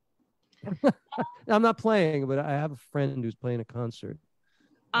 I'm not playing, but I have a friend who's playing a concert.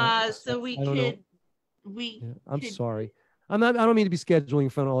 So we could. I'm sorry. I don't mean to be scheduling in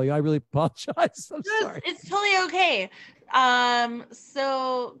front of all you. I really apologize. I'm sorry. It's totally okay.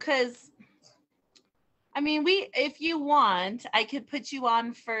 So because if you want, I could put you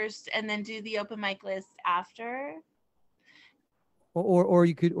on first and then do the open mic list after. Or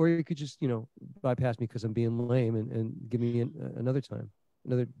you could just bypass me because I'm being lame and give me another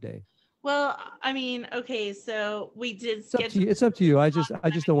day. Well, okay, so we did schedule. It's up to you. I just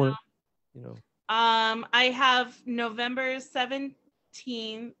don't want to, I have November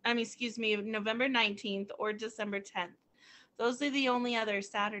 19th or December 10th. Those are the only other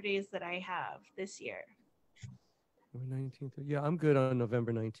Saturdays that I have this year. November 19th. Yeah, I'm good on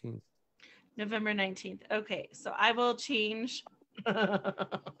November 19th. November 19th. Okay, so I will change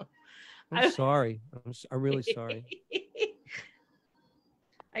I'm sorry. I'm really sorry.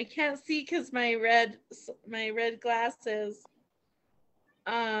 I can't see because my red glasses.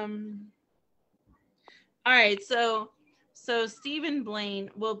 All right, so Stephen Blaine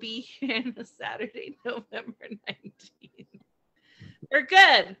will be here on Saturday, November 19th. We're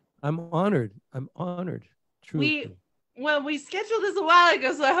good. I'm honored. Truly. We scheduled this a while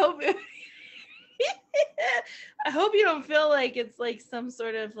ago, so I hope I hope you don't feel like it's like some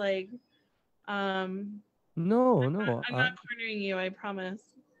sort of like No, I'm not cornering you, I promise.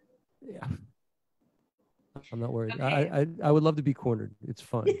 Yeah. I'm not worried. Okay. I would love to be cornered. It's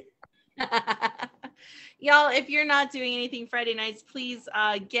fun. Y'all, if you're not doing anything Friday nights, please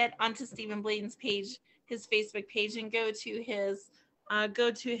get onto Stephen Blaine's page, his Facebook page, and go to his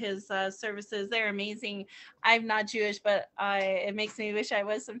services. They're amazing. I'm not Jewish, but it makes me wish I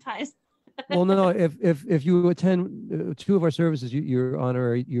was sometimes. Well, no, if you attend 2 of our services, you're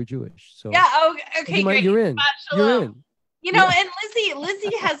honorary. You're Jewish. So yeah. Okay. Great. You're in. You're in. You know, and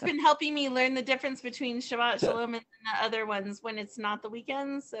Lizzie has been helping me learn the difference between Shabbat Shalom and the other ones when it's not the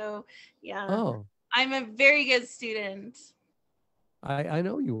weekend. So yeah. Oh. I'm a very good student. I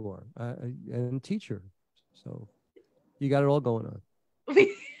know you are. And teacher. So you got it all going on.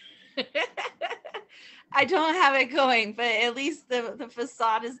 I don't have it going, but at least the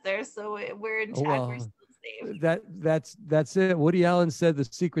facade is there, so we're intact. We're still safe. That's it. Woody Allen said the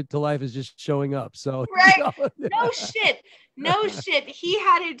secret to life is just showing up. So right. No shit. He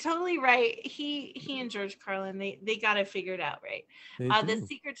had it totally right. He and George Carlin, they got it figured out right. The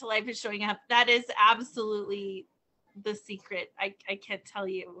secret to life is showing up. That is absolutely the secret. I can't tell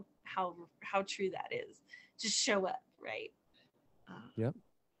you how true that is. Just show up, right? Yep.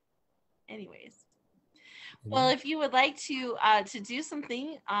 Anyways. Well, if you would like to do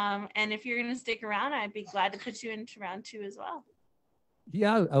something, and if you're going to stick around, I'd be glad to put you into round 2 as well.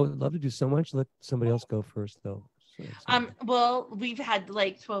 Yeah, I would love to do so much. Let somebody else go first, though. Well, we've had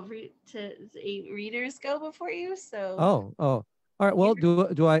like 12 to 8 readers go before you, so. Oh. All right. Well,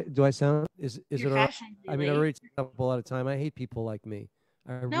 do I sound? Is it all right? I mean, I already took up a lot of time. I hate people like me.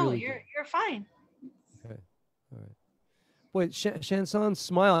 You're fine. Okay. All right. Boy, Shanson,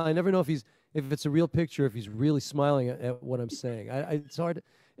 smile. I never know if it's a real picture, if he's really smiling at what I'm saying. It's hard.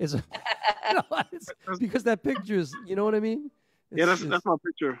 It's because that picture is, you know what I mean? That's my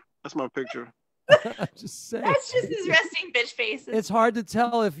picture. That's my picture. I'm just saying. That's just his resting bitch face. It's hard to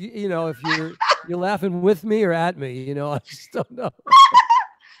tell if if you're laughing with me or at me. I just don't know.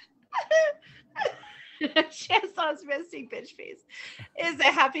 Chanson's resting bitch face is a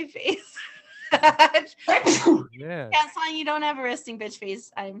happy face. Yeah. Chanson, you don't have a resting bitch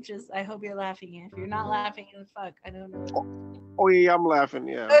face. I hope you're laughing. If you're not laughing, then fuck. I don't know. Oh yeah, I'm laughing.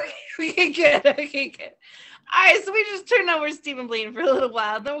 Yeah. Okay, good. All right, so we just turned over Stephen Blaine for a little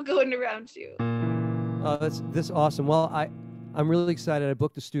while. Then we'll go into round 2. That's awesome. Well, I'm really excited. I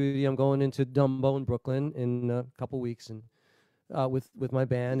booked the studio. I'm going into Dumbo in Brooklyn in a couple weeks, and with my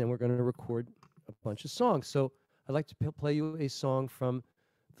band, and we're going to record a bunch of songs. So I'd like to play you a song from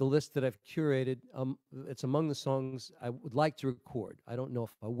the list that I've curated. It's among the songs I would like to record. I don't know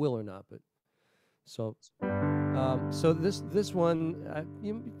if I will or not, but so this one,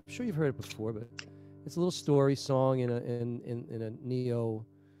 I'm sure you've heard it before, but it's a little story song in a neo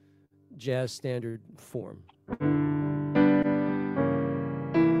jazz standard form.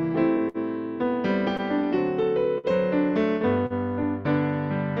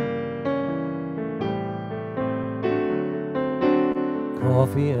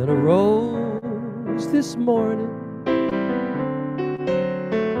 Coffee and a rose this morning,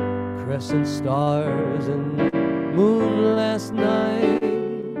 crescent stars and moon last night.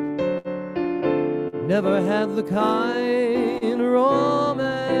 Never had the kind of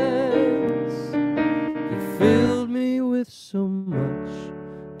romance that filled me with so much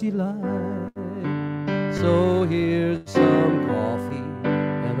delight. So here's some coffee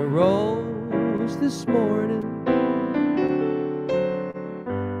and a rose this morning.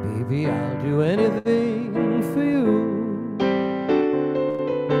 Baby, I'll do anything for you.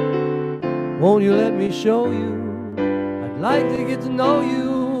 Won't you let me show you? I'd like to get to know you,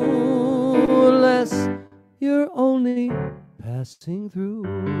 unless you're only passing through.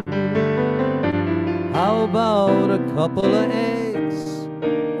 How about a couple of eggs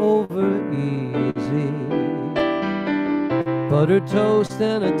over easy? Buttered toast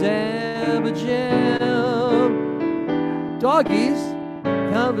and a dab of jam. Doggies,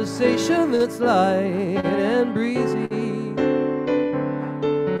 conversation that's light and breezy.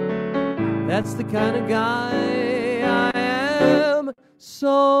 That's the kind of guy I am.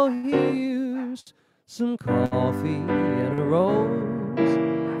 So here's some coffee and a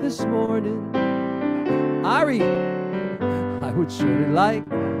rose this morning. Ari, I would surely like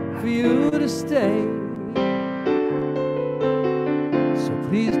for you to stay. So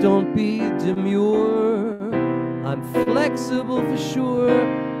please don't be demure. I'm flexible for sure.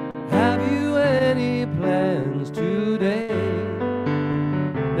 Have you any plans today?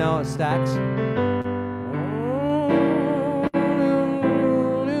 Now, Stacks.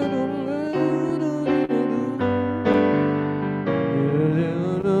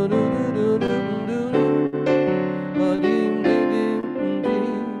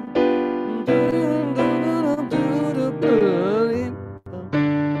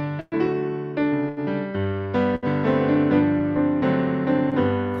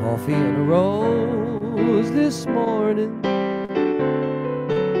 Coffee and a rose this morning.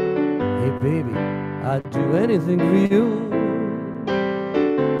 Hey baby, I'd do anything for you.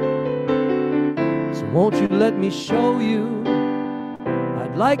 So won't you let me show you?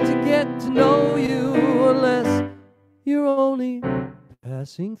 I'd like to get to know you, unless you're only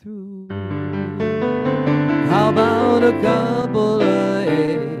passing through. How about a couple of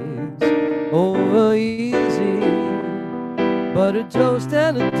eggs over easy, buttered toast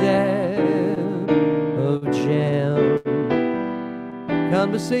and a dab of jam?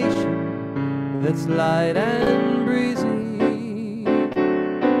 Conversation that's light and breezy.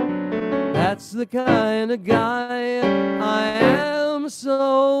 That's the kind of guy I am.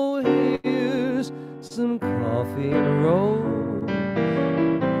 So here's some coffee and a roll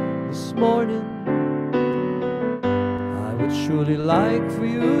this morning. I would surely like for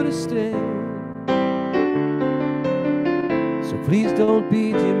you to stay. So please don't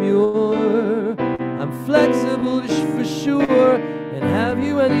be demure. I'm flexible for sure. And have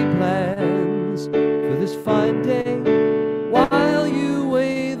you any plans for this fine day? While you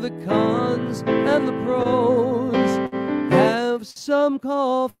weigh the cons and the pros, have some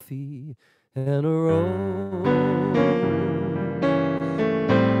coffee and a rose.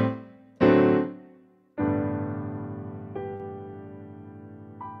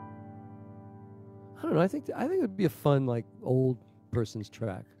 I don't know. I think it would be a fun, like, old person's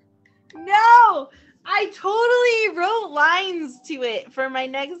track. No, I totally wrote lines to it for my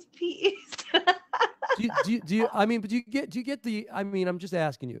next piece. do you I mean, but do you get the, I mean, I'm just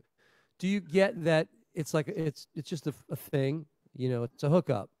asking you, do you get that it's like it's just a thing, you know, it's a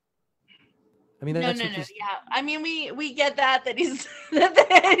hookup? I mean, No, yeah. I mean, we get that he's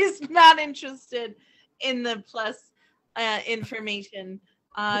that he's not interested in the plus information.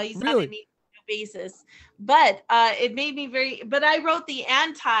 He's Really? on a need basis, but it made me very. But I wrote the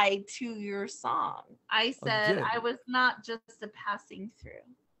anti to your song. I said I was not just a passing through.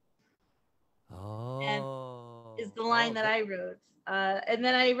 Oh, and is the line that I wrote. And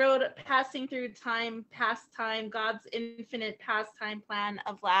then I wrote passing through time, pastime, God's infinite pastime plan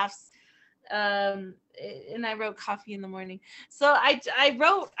of laughs. And I wrote coffee in the morning. So I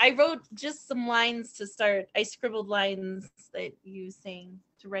wrote just some lines to start. I scribbled lines that you sang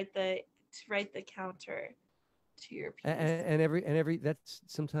to write the counter to your piece. And every that's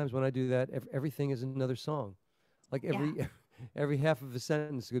sometimes when I do that, everything is another song. Like every half of a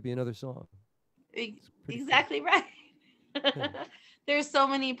sentence could be another song. Exactly cool. Right. Yeah. There's so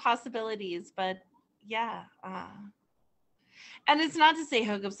many possibilities, but yeah. And it's not to say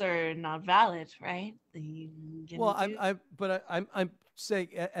hookups are not valid, right? Well, I'm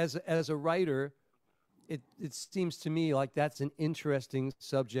saying as a writer, it seems to me like that's an interesting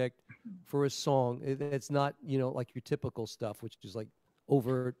subject for a song. It's not, you know, like your typical stuff, which is like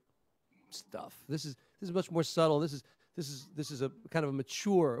overt stuff. This is much more subtle. This is a kind of a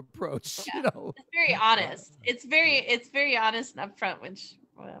mature approach. Yeah. You know, it's very honest. It's very honest and upfront, which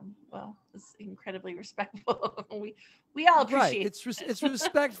well, is incredibly respectful. We all appreciate. Right. It's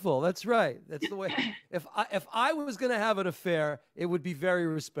respectful. That's right. That's the way. If I was going to have an affair, it would be very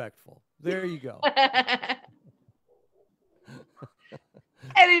respectful. There you go.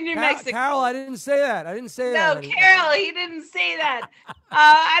 And in New Mexico, Carol, I didn't say that. I didn't say that. No, Carol, he didn't say that.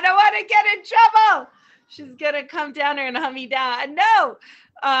 I don't want to get in trouble. She's gonna come down here and hunt me down. No,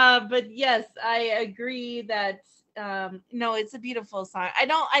 but yes, I agree that no, it's a beautiful song. I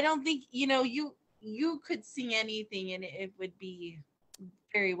don't think, you know, you could sing anything and it would be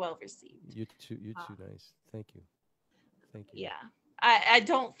very well received. You're too nice. Thank you. Yeah, I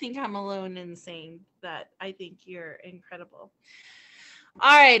don't think I'm alone in saying that. I think you're incredible.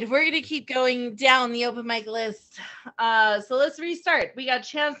 All right, we're going to keep going down the open mic list. So let's restart. We got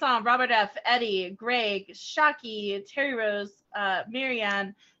Chanson, Robert F., Eddie, Greg, Shockey, Terry Rose,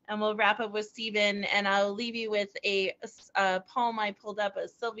 Marianne, and we'll wrap up with Stephen. And I'll leave you with a poem I pulled up, a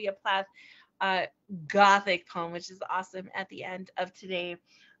Sylvia Plath. uh, gothic poem, which is awesome at the end of today.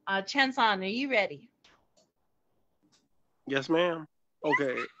 Chanson, are you ready? Yes, ma'am.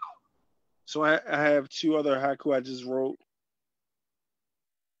 Okay. So I have two other haiku I just wrote.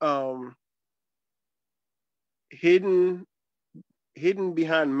 Um, hidden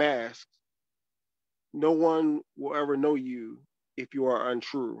behind masks, no one will ever know you if you are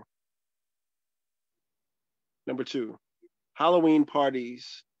untrue. Number two, Halloween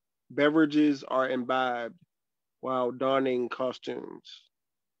parties, beverages are imbibed while donning costumes.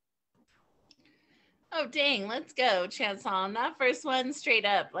 Oh, dang. Let's go, Chanson. That first one straight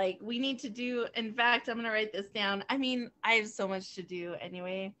up. Like, we need to do, in fact, I'm going to write this down. I mean, I have so much to do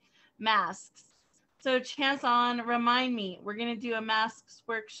anyway. Masks. So, Chanson, remind me, we're going to do a masks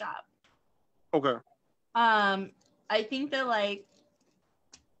workshop. Okay. I think that, like,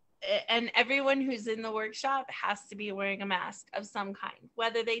 and everyone who's in the workshop has to be wearing a mask of some kind,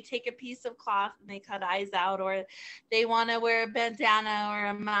 whether they take a piece of cloth and they cut eyes out, or they want to wear a bandana or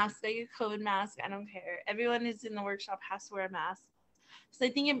a mask, like a COVID mask. I don't care. Everyone who's in the workshop has to wear a mask. So I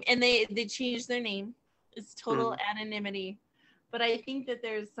think, and they changed their name. It's total anonymity. But I think that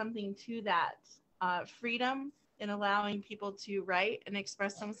there's something to that freedom in allowing people to write and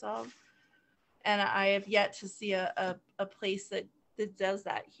express themselves. And I have yet to see a place that does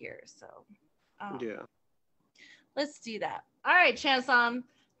that here. So yeah, let's do that. All right, Chanson,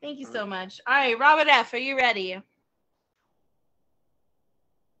 thank you so much. All right, Robert F., are you ready?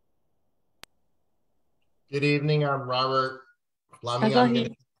 Good evening. I'm Robert Fleming. I'm going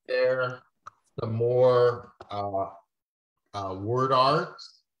to share some more word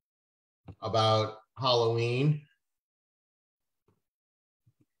arts about Halloween.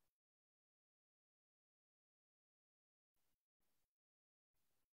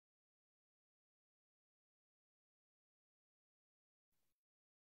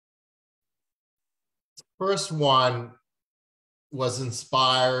 First one was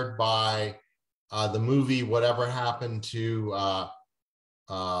inspired by the movie Whatever Happened to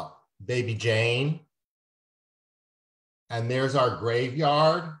Baby Jane. And there's our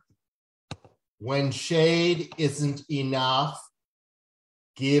graveyard. When shade isn't enough,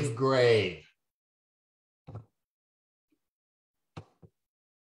 give grave.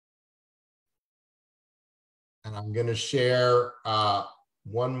 And I'm going to share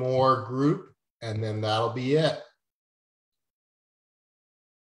one more group, and then that'll be it.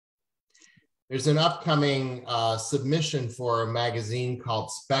 There's an upcoming submission for a magazine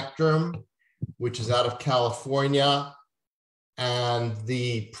called Spectrum, which is out of California. And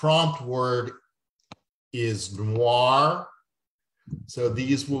the prompt word is noir. So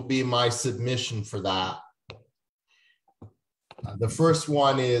these will be my submission for that. The first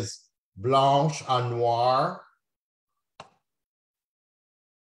one is blanche à noir.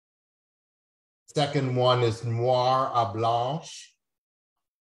 Second one is noir à blanche.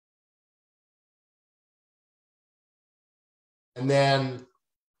 And then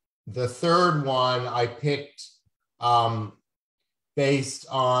the third one I picked based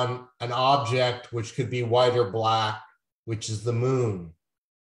on an object which could be white or black, which is the moon.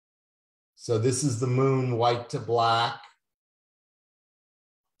 So this is the moon, white to black.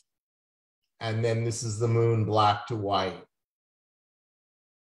 And then this is the moon, black to white.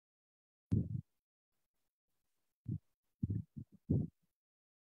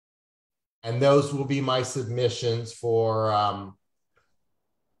 And those will be my submissions for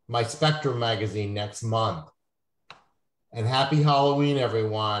my Spectrum magazine next month. And happy Halloween,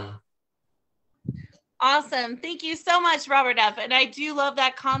 everyone. Awesome. Thank you so much, Robert F. And I do love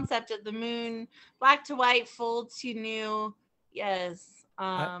that concept of the moon, black to white, full to new. Yes.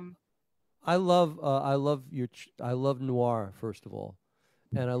 I love noir, first of all,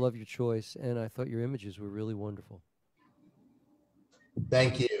 and I love your choice. And I thought your images were really wonderful.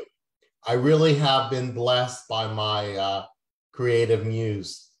 Thank you. I really have been blessed by my creative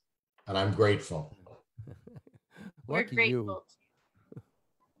muse, and I'm grateful. We're grateful.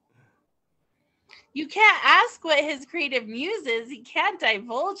 You can't ask what his creative muse is. He can't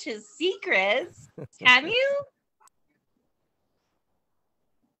divulge his secrets. Can you?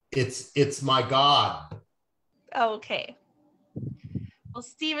 It's my God. Okay. Well,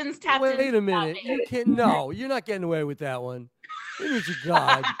 Steven's tapped in. Wait a minute. You can't. No, you're not getting away with that one. It is your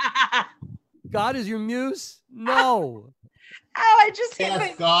God. God is your muse? No. Oh, I just hit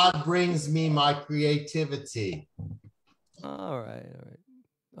yes, God brings me my creativity. All right.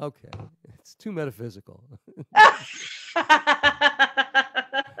 Okay. It's too metaphysical.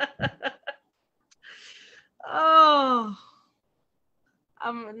 Oh.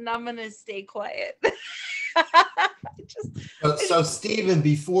 I'm gonna stay quiet. So Stephen,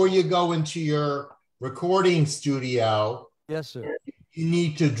 before you go into your recording studio, Yes, sir. you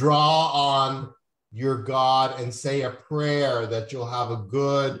need to draw on your God and say a prayer that you'll have a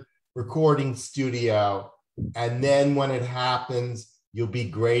good recording studio. And then when it happens, you'll be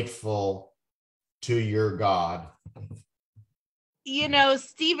grateful to your God. You know,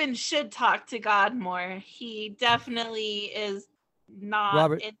 Stephen should talk to God more. He definitely is not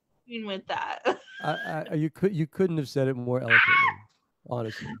Robert, in tune with that. you couldn't have said it more eloquently,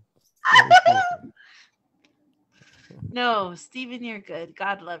 honestly. That was beautiful. No, Stephen, you're good.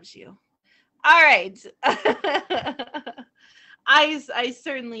 God loves you. All right. I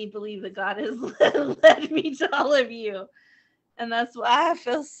certainly believe that God has led me to all of you. And that's why I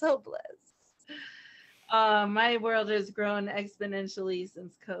feel so blessed. My world has grown exponentially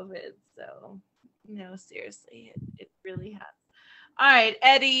since COVID. So, no, seriously, it really has. All right,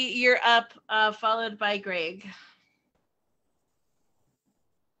 Eddie, you're up, followed by Greg.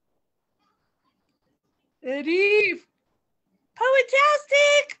 Eddie,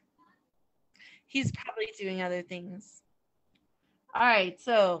 poetastic. He's probably doing other things. All right,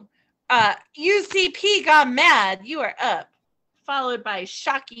 so UCP got mad. You are up, followed by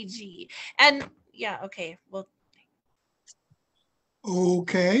Shocky G. And yeah, okay, well.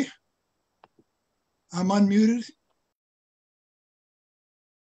 Okay. I'm unmuted.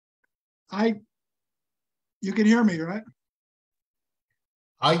 You can hear me, right?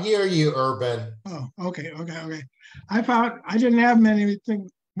 I hear you, Urban. Oh, okay. I didn't have anything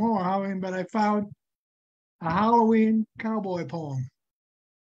more Halloween, but I found a Halloween cowboy poem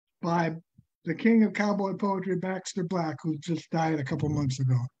by the king of cowboy poetry, Baxter Black, who just died a couple months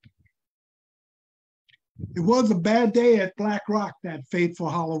ago. It was a bad day at Black Rock that fateful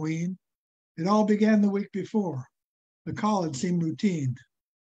Halloween. It all began the week before. The college seemed routine.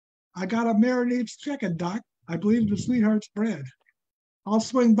 I got a marinade's chicken, Doc. I believe the sweetheart's bread. I'll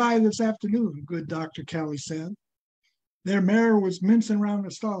swing by this afternoon, good Dr. Kelly said. Their mare was mincing around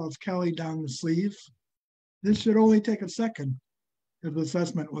the stalls, Kelly down the sleeves. This should only take a second. His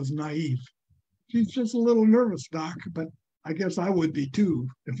assessment was naive. She's just a little nervous, Doc, but I guess I would be too.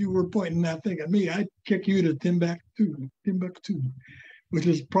 If you were pointing that thing at me, I'd kick you to Timbuktu, which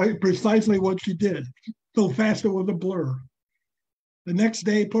is precisely what she did. So fast it was a blur. The next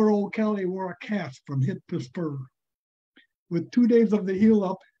day, poor old Kelly wore a cast from hip to spur. With 2 days of the heel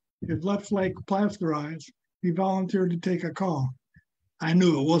up, his left leg plasterized, he volunteered to take a call. I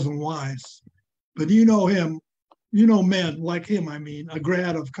knew it wasn't wise. But you know him, you know men like him, a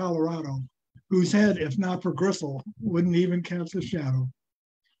grad of Colorado, whose head, if not for gristle, wouldn't even cast a shadow.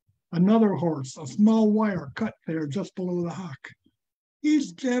 Another horse, a small wire cut there just below the hock.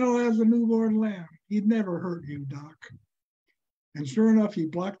 He's gentle as a newborn lamb. He'd never hurt you, Doc. And sure enough, he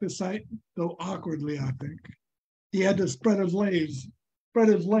blocked the sight, though awkwardly, I think. He had to spread his legs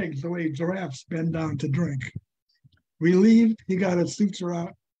the way giraffes bend down to drink. Relieved, he got his suture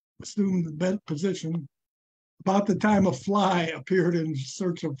out, assumed the bent position. About the time a fly appeared in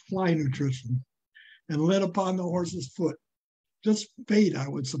search of fly nutrition and lit upon the horse's foot. Just fate, I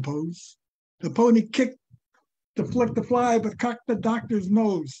would suppose. The pony kicked to flick the fly, but cocked the doctor's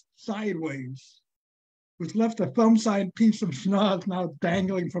nose sideways, which left a thumb-sized piece of schnoz now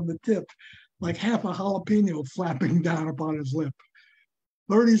dangling from the tip, like half a jalapeno flapping down upon his lip.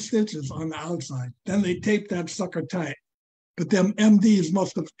 30 stitches on the outside. Then they taped that sucker tight. But them MDs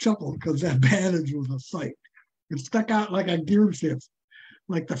must have chuckled because that bandage was a sight. It stuck out like a gear shift,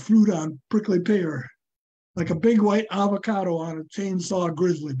 like the fruit on prickly pear, like a big white avocado on a chainsaw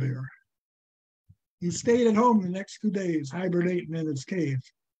grizzly bear. He stayed at home the next 2 days, hibernating in his cave,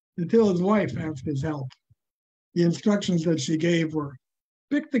 until his wife asked his help. The instructions that she gave were,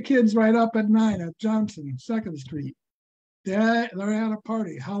 pick the kids right up at 9 at Johnson, 2nd Street. They're at a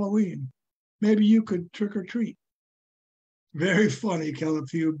party, Halloween. Maybe you could trick or treat. Very funny, Kelly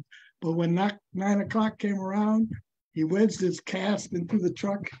fumed. But when 9 o'clock came around, he wedged his cast into the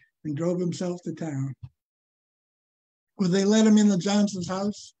truck and drove himself to town. When they let him in the Johnson's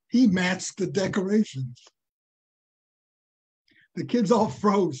house, he matched the decorations. The kids all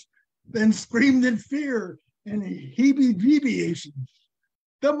froze, then screamed in fear and heebie-jeebiations.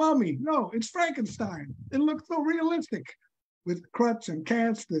 The mummy, no, it's Frankenstein. It looks so realistic. With crutch and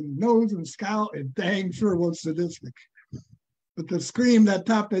cast and nose and scowl, it dang sure was sadistic. But the scream that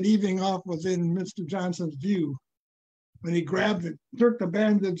topped that evening off was in Mr. Johnson's view when he grabbed it, jerked the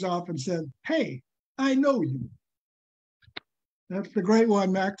bandage off and said, hey, I know you. That's the great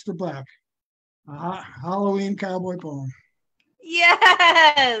one, Baxter Black. A Halloween cowboy poem.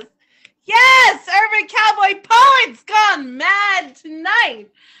 Yes! Yes! Urban Cowboy Poets gone mad tonight.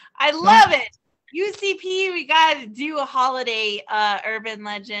 I love it. UCP, we gotta do a holiday urban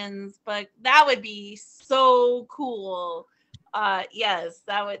legends, but that would be so cool. Yes,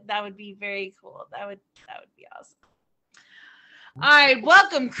 that would be very cool. That would be awesome. All right,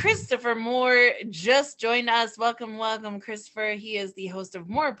 welcome Christopher Moore. Just joined us. Welcome, Christopher. He is the host of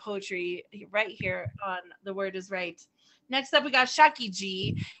More Poetry right here on The Word Is Right. Next up, we got Shaki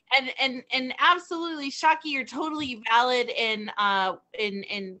G, and absolutely, Shaki, you're totally valid in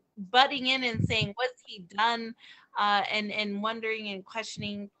butting in and saying what's he done, and wondering and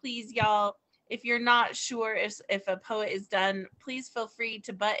questioning. Please, y'all, if you're not sure if a poet is done, please feel free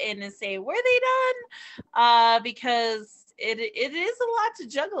to butt in and say were they done, because it is a lot to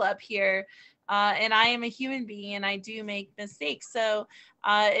juggle up here. And I am a human being and I do make mistakes. So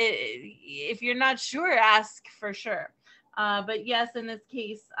if you're not sure, ask for sure. But yes, in this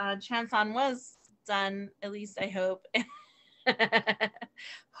case, Chanson was done, at least I hope.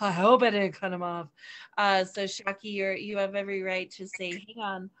 I hope I didn't cut him off. So Shaki, you have every right to say, hang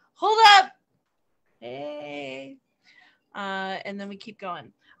on, hold up. Hey. And then we keep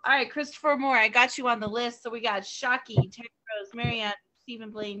going. All right, Christopher Moore, I got you on the list. So we got Shaki, Terry Rose, Marianne,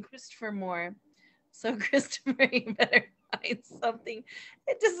 Stephen Blaine, Christopher Moore. So Christopher, you better find something.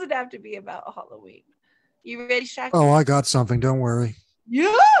 It doesn't have to be about Halloween. You ready, Shaki? Oh, I got something. Don't worry.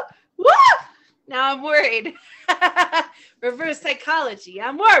 Yeah. Woo! Now I'm worried. Reverse psychology.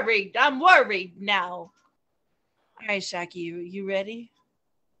 I'm worried. I'm worried now. All right, Shaki, you ready?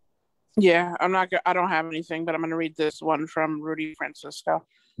 Yeah, I don't have anything, but I'm gonna read this one from Rudy Francisco.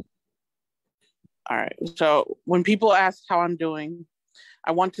 All right. So when people ask how I'm doing,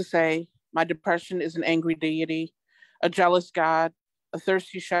 I want to say my depression is an angry deity, a jealous God, a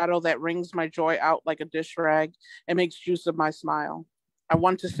thirsty shadow that wrings my joy out like a dish rag and makes use of my smile. I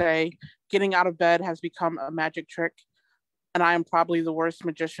want to say getting out of bed has become a magic trick, and I am probably the worst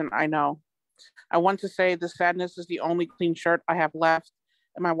magician I know. I want to say the sadness is the only clean shirt I have left,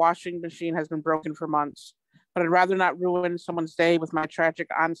 and my washing machine has been broken for months. But I'd rather not ruin someone's day with my tragic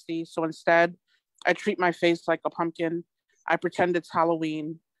honesty, so instead, I treat my face like a pumpkin. I pretend it's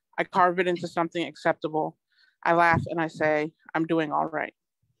Halloween. I carve it into something acceptable. I laugh and I say, I'm doing all right.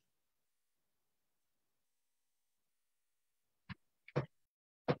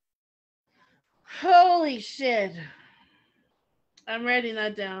 Holy shit. I'm writing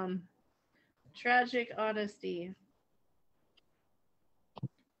that down. Tragic honesty.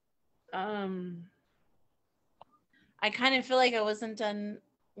 I kind of feel like I wasn't done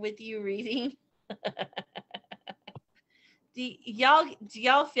with you reading. Do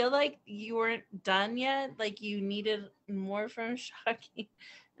y'all feel like you weren't done yet? Like you needed more from Shaki?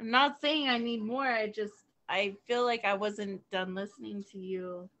 I'm not saying I need more. I feel like I wasn't done listening to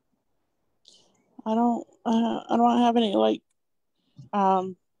you. I don't have any okay,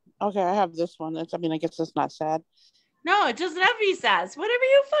 I have this one. I guess it's not sad. No, it doesn't have to be sad. It's whatever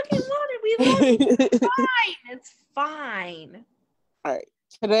you fucking wanted. We love you. It's fine. It's fine. All right.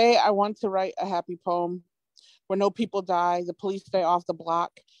 Today I want to write a happy poem where no people die, the police stay off the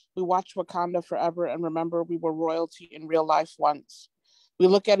block. We watch Wakanda forever and remember we were royalty in real life once. We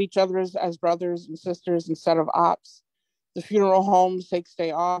look at each other as brothers and sisters instead of ops. The funeral homes take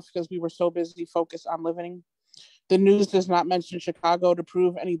stay off because we were so busy focused on living. The news does not mention Chicago to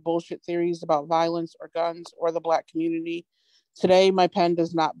prove any bullshit theories about violence or guns or the Black community. Today, my pen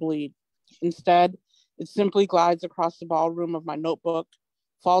does not bleed. Instead, it simply glides across the ballroom of my notebook,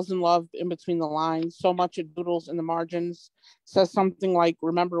 falls in love in between the lines, so much it doodles in the margins, says something like,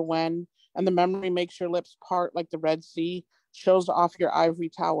 remember when, and the memory makes your lips part like the Red Sea, shows off your ivory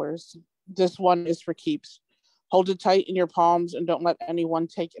towers. This one is for keeps. Hold it tight in your palms and don't let anyone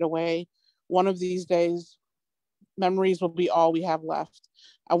take it away. One of these days, memories will be all we have left.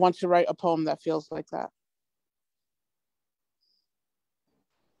 I want to write a poem that feels like that.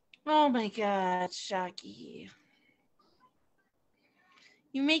 Oh my God, Shaki.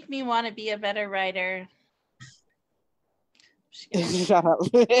 You make me want to be a better writer. Shut up.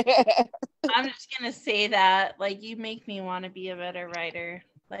 I'm just gonna say that. Like, you make me want to be a better writer.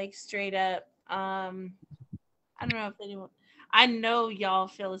 Like, straight up. I don't know if anyone. I know y'all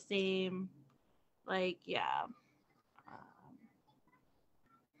feel the same. Like, yeah.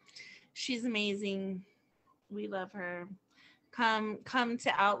 She's amazing. We love her. Come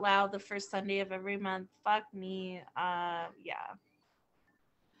to Out Loud the first Sunday of every month. Fuck me. Yeah.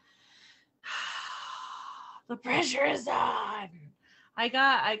 The pressure is on. I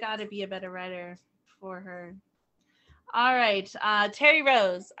got to be a better writer for her. All right. Terry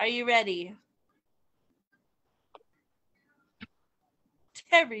Rose, are you ready?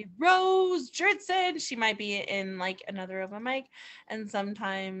 Terry Rose Jurtson. She might be in like another open mic, and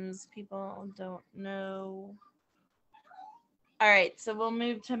sometimes people don't know. All right, so we'll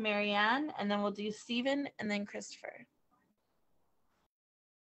move to Marianne, and then we'll do Stephen, and then Christopher.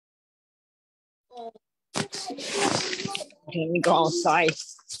 Okay, let me go outside.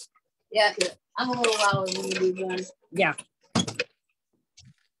 Yeah, I'm a little loud when you do one. Yeah.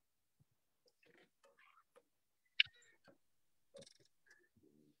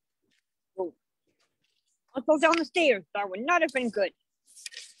 Oh. I'll go down the stairs. That would not have been good.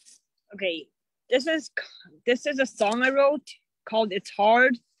 Okay, this is a song I wrote called "It's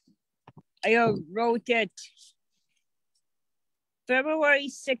Hard." I wrote it February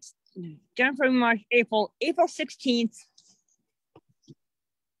 6th, January, March, April 16th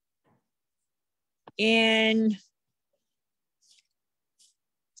in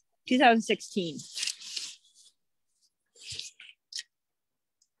 2016.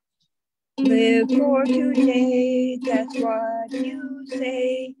 Live for today, that's what you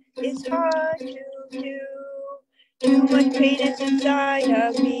say. It's hard to do. Too much pain is inside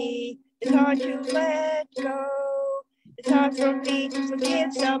of me. It's hard to let go. It's hard for me to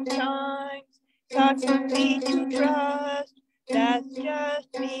forgive sometimes. It's hard for me to trust. That's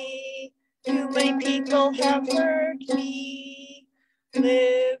just me. Too many people have hurt me.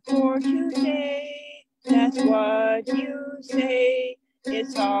 Live for today. That's what you say.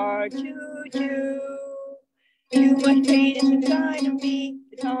 It's hard to do. Too much pain is inside of me.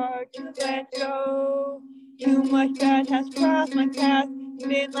 It's hard to let go. Too much bad has crossed my path. It's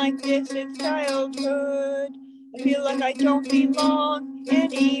been like this since childhood. I feel like I don't belong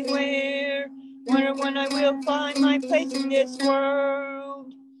anywhere. Wonder when I will find my place in this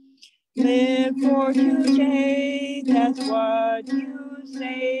world. Live for today, that's what you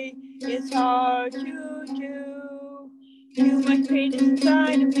say. It's hard to do. Too much pain is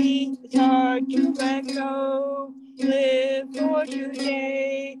inside of me. It's hard to let go. Live for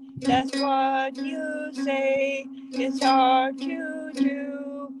today, that's what you say. It's hard to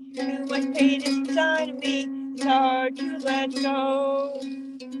do. Too much pain is inside of me. It's hard to let go.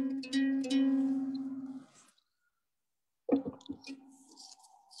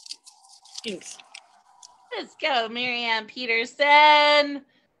 Thanks. Let's go, Marianne Peterson.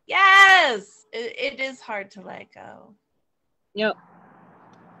 Yes, it is hard to let go. Yep.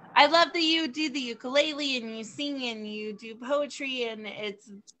 I love that you do the ukulele and you sing and you do poetry, and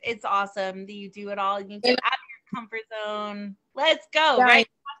it's awesome that you do it all and you get out of your comfort zone. Let's go, Yeah, right,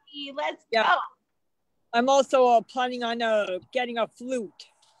 Poppy? Let's go. I'm also planning on getting a flute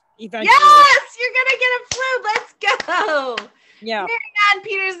eventually. Yes, you're gonna get a flute. Let's go. Yeah. Marianne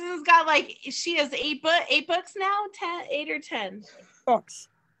Peterson's got she has 8 books now, 8 or 10 books.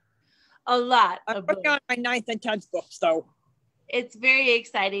 A lot. I'm working on my 9th and 10th books, though. It's very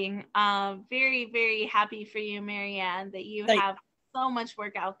exciting. Very, very happy for you, Marianne, that you have so much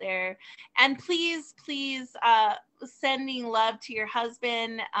work out there. And please, sending love to your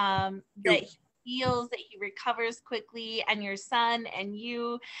husband, that he feels that he recovers quickly, and your son and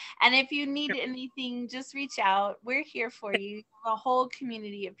you. And if you need anything, just reach out. We're here for you. You have a whole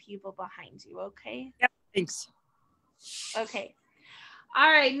community of people behind you, okay? Yeah, thanks. Okay. All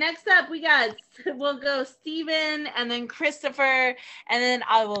right, next up we'll go Stephen and then Christopher, and then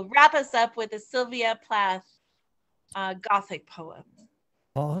I will wrap us up with a Sylvia Plath Gothic poem.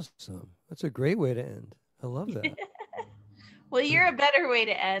 Awesome. That's a great way to end. I love that. Well, you're a better way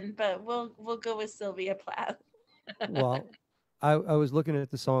to end, but we'll go with Sylvia Plath. Well, I was looking at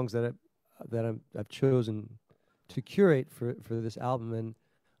the songs that I've chosen to curate for this album, and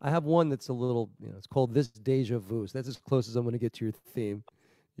I have one that's a little, it's called This Deja Vu. So that's as close as I'm going to get to your theme,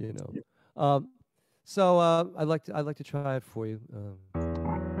 So I'd like to try it for you.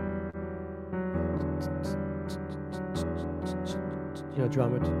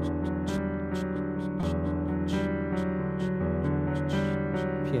 Drummer.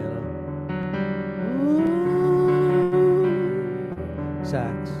 Piano.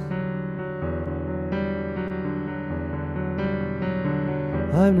 Sax.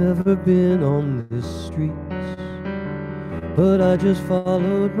 I've never been on the streets, but I just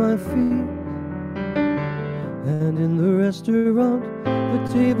followed my feet. And in the restaurant, the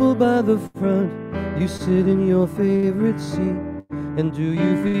table by the front, you sit in your favorite seat. And do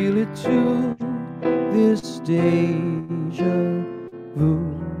you feel it too? This deja vu.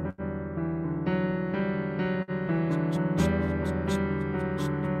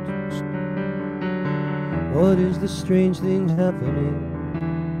 What is the strange thing happening?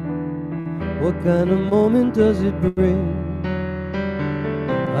 What kind of moment does it bring?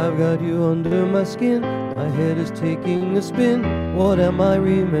 I've got you under my skin, My head is taking a spin. What am I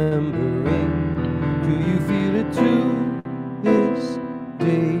remembering? Do you feel it too? It's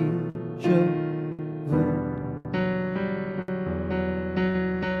deja vu.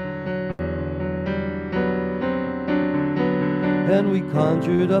 And we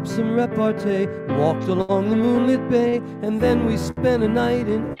conjured up some repartee, walked along the moonlit bay, and then we spent a night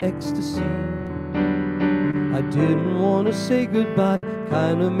in ecstasy. I didn't want to say goodbye,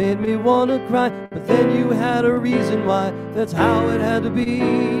 kinda made me want to cry, but then you had a reason why, that's how it had to be.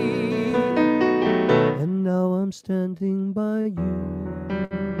 And now I'm standing by you,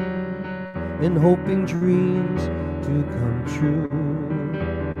 and hoping dreams to come true.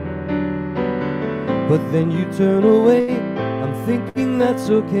 But then you turn away, I'm thinking that's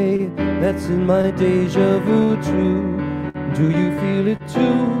okay, that's in my deja vu too. Do you feel it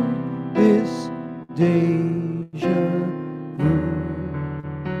too? This deja vu.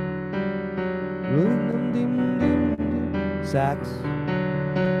 Sax.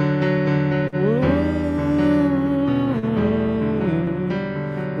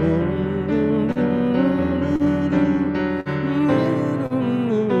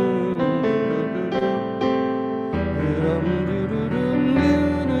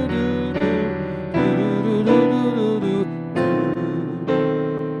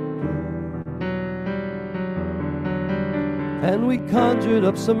 And we conjured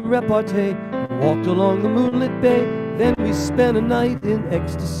up some repartee, walked along the moonlit bay, then we spent a night in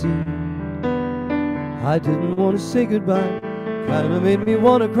ecstasy. I didn't want to say goodbye, kinda made me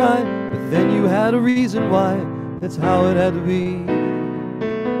want to cry, but then you had a reason why, that's how it had to be.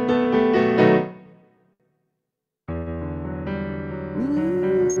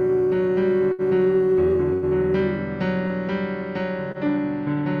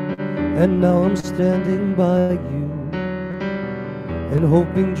 And now I'm standing by you, and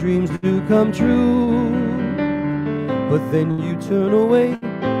hoping dreams do come true. But then you turn away,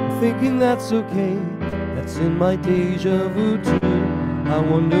 thinking that's okay, that's in my deja vu too. I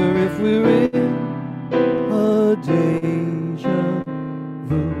wonder if we're in a deja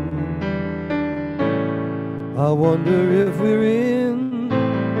vu. I wonder if we're in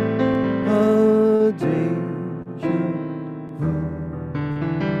a deja vu.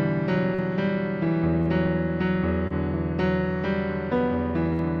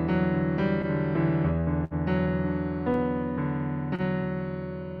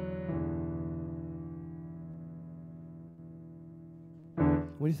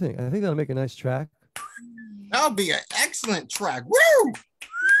 What do you think? I think that'll make a nice track. That'll be an excellent track. Woo!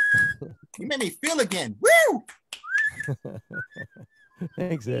 You made me feel again. Woo!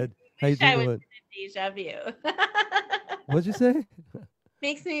 Thanks, Ed. How you Wish I was doing? in a deja vu. What'd you say?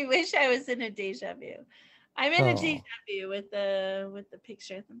 Makes me wish I was in a deja vu. I'm in a Oh. deja vu with the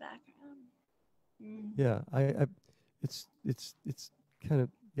picture in the background. Mm. Yeah, it's kind of,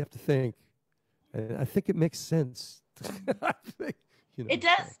 you have to think, and I think it makes sense. I think, you know, It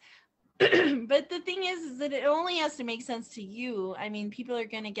does. But the thing is that it only has to make sense to you. I mean, people are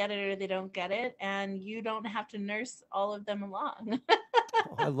going to get it or they don't get it, and you don't have to nurse all of them along.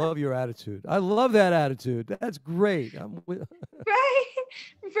 Oh, I love your attitude. I love that attitude. That's great. Right?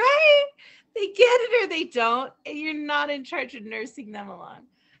 Right? They get it or they don't. And you're not in charge of nursing them along.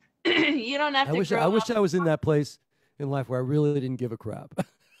 You don't have I to wish grow I wish up. I was in that place in life where I really didn't give a crap.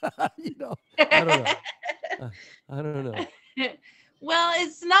 You know, I don't know. I don't know. Well,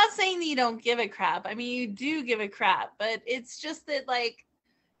 it's not saying that you don't give a crap. I mean, you do give a crap, but it's just that, like,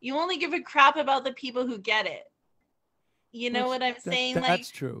 you only give a crap about the people who get it. You know what I'm saying? Like, That's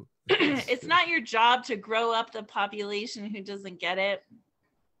true. it's not your job to grow up the population who doesn't get it.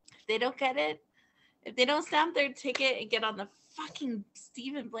 If they don't get it, if they don't stamp their ticket and get on the fucking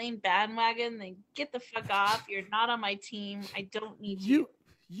Stephen Blaine bandwagon, then get the fuck off. You're not on my team. I don't need you.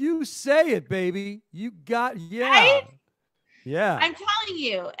 You say it, baby. You got, yeah. Right? Yeah. I'm telling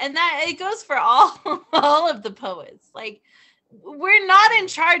you. And that it goes for all of the poets. Like, we're not in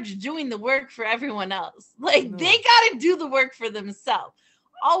charge of doing the work for everyone else. Like, they got to do the work for themselves.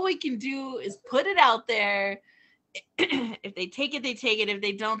 All we can do is put it out there. If they take it, they take it. If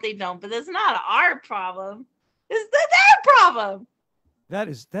they don't, they don't. But that's not our problem. It's their problem. That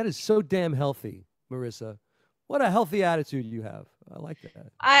is so damn healthy, Marissa. What a healthy attitude you have. I like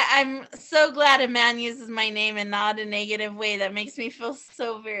that. I'm so glad a man uses my name and not a negative way. That makes me feel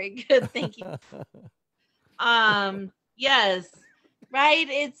so very good. Thank you. Yes. Right?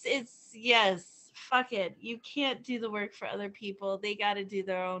 It's yes. Fuck it. You can't do the work for other people. They got to do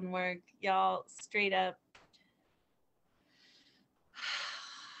their own work. Y'all, straight up.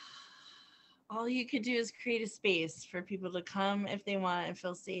 All you could do is create a space for people to come if they want and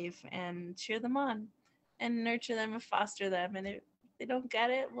feel safe and cheer them on. and nurture them and foster them. And if they don't get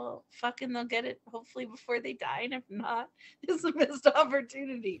it, well, fucking they'll get it hopefully before they die. And if not, it's a missed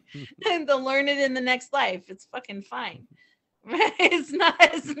opportunity. And they'll learn it in the next life. It's fucking fine. It's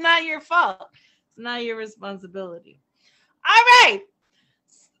not your fault. It's not your responsibility. All right.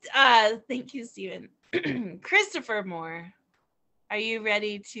 Thank you, Stephen. Christopher Moore, are you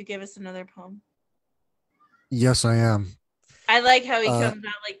ready to give us another poem? Yes, I am. I like how he comes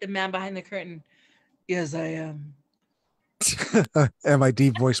out like the man behind the curtain. Yes, I am. And my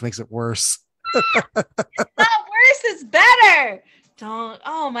deep voice makes it worse. It's not worse, it's better. Don't,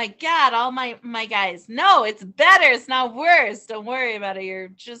 oh my God, all my guys. No, it's better. It's not worse. Don't worry about it. You're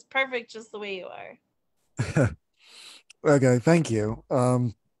just perfect just the way you are. Okay, thank you.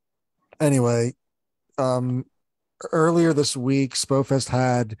 Anyway, earlier this week, Spofest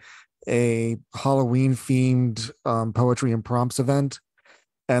had a Halloween themed poetry and prompts event,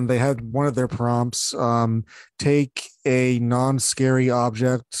 and they had one of their prompts take a non-scary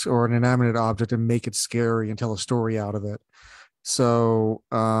object or an inanimate object and make it scary and tell a story out of it. So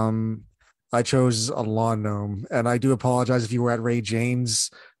I chose a lawn gnome, and I do apologize if you were at Ray Jane's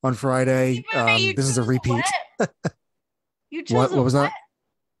on Friday. This is a repeat. You chose what was that?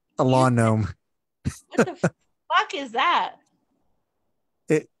 A lawn gnome. What the fuck is that?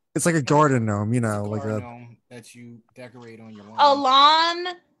 It's like a garden gnome, you know, like a gnome that you decorate on your lawn. A lawn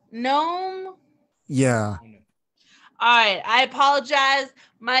gnome? Yeah. All right, I apologize.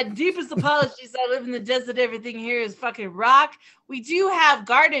 My deepest apologies. I live in the desert. Everything here is fucking rock. We do have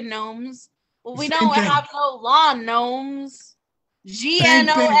garden gnomes, but we don't have no lawn gnomes.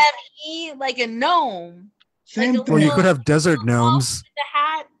 GNOME, like a gnome. Well, you could have desert gnomes. The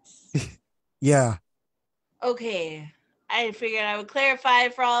hat. Yeah. Okay. I figured I would clarify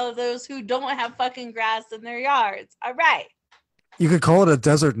for all of those who don't have fucking grass in their yards. All right. You could call it a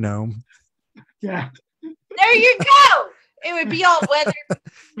desert gnome. Yeah. There you go. It would be all weathered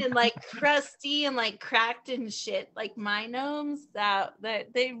and like crusty and like cracked and shit. Like my gnomes that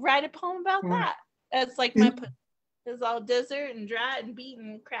they write a poem about that. That's like my pussy. It's all desert and dry and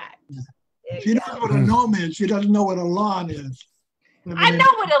beaten and cracked. She knows what a gnome is. She doesn't know what a lawn is. I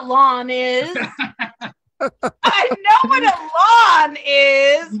know what a lawn is. I know what a lawn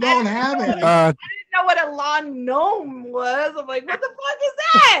is. You don't have it. I didn't know what a lawn gnome was. I'm like, what the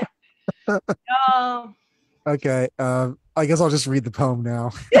fuck is that? Okay. I guess I'll just read the poem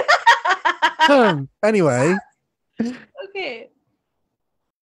now. Anyway. Okay.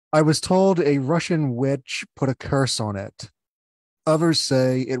 I was told a Russian witch put a curse on it. Others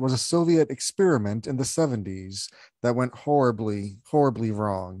say it was a Soviet experiment in the 70s that went horribly, horribly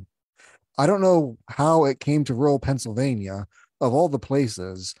wrong. I don't know how it came to rural Pennsylvania. Of all the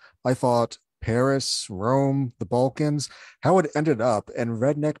places, I thought Paris, Rome, the Balkans, how it ended up in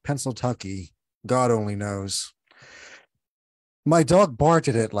redneck Pennsylvania, God only knows. My dog barked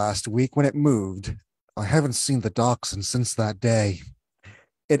at it last week when it moved. I haven't seen the dachshund since that day.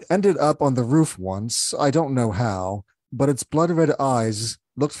 It ended up on the roof once, I don't know how, but its blood-red eyes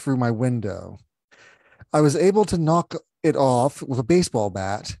looked through my window. I was able to knock it off with a baseball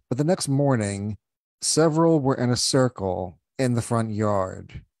bat, but the next morning, several were in a circle in the front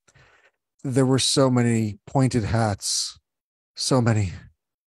yard. There were so many pointed hats. So many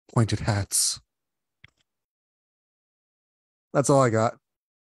pointed hats. That's all I got.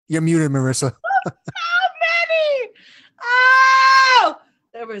 You're muted, Marissa. So many! Oh!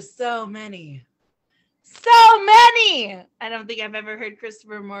 There were so many. So many! I don't think I've ever heard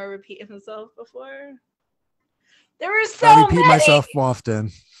Christopher Moore repeat himself before. There were so many. I repeat myself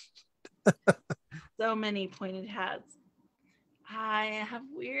often. So many pointed hats. I have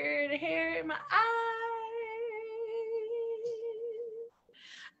weird hair in my eyes.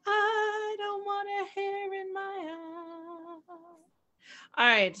 I don't want a hair in my eye. All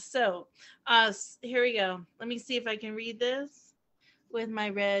right, so here we go. Let me see if I can read this with my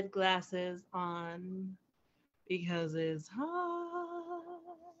red glasses on because it's hot.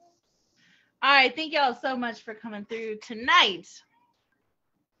 All right, thank y'all so much for coming through tonight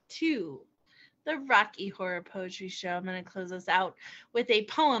to the Rocky Horror Poetry Show. I'm going to close us out with a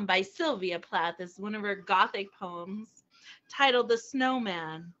poem by Sylvia Plath. This is one of her gothic poems titled The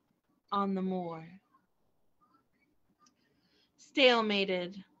Snowman on the Moor.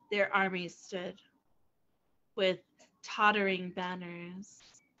 Stalemated, their armies stood with tottering banners.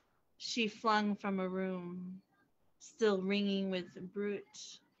 She flung from a room, still ringing with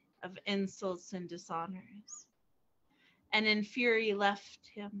bruit of insults and dishonors, and in fury left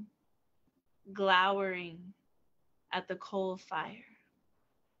him, glowering at the coal fire.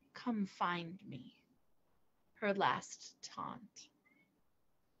 Come find me, her last taunt.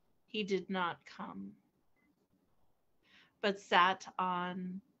 He did not come. but sat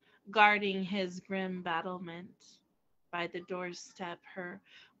on, guarding his grim battlement. By the doorstep, her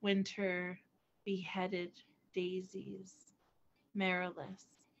winter beheaded daisies, marrowless,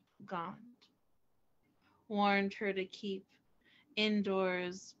 gaunt, warned her to keep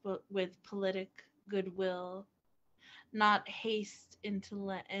indoors with politic goodwill, not haste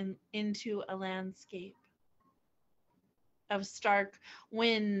into a landscape of stark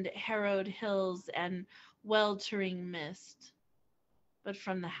wind harrowed hills and weltering mist. But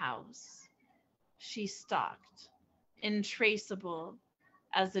from the house she stalked, intraceable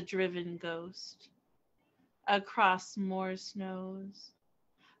as a driven ghost, across moor snows,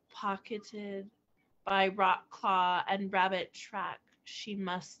 pocketed by rock claw and rabbit track. She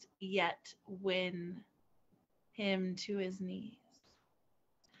must yet win him to his knees.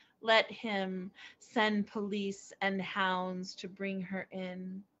 Let him send police and hounds to bring her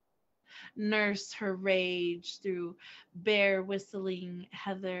in, nurse her rage through bare whistling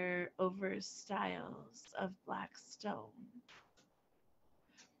heather over stiles of black stone.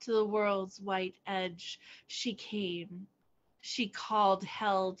 To the world's white edge she came. She called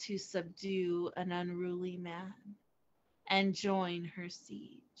hell to subdue an unruly man and join her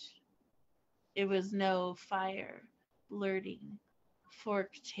siege. It was no fire, blurting,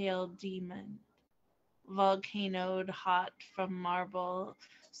 fork-tailed demon, volcanoed hot from marble,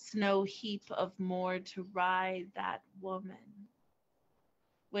 snow heap of more to ride that woman.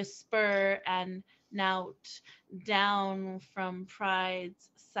 With spur and knout down from pride's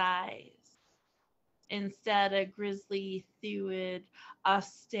sighs, instead a grisly thewed,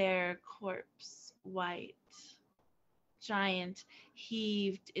 austere corpse white, giant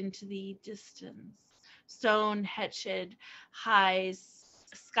heaved into the distance, stone hetched high,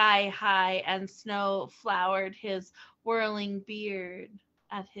 sky high, and snow flowered his whirling beard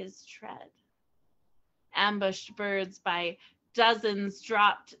at his tread. Ambushed birds by dozens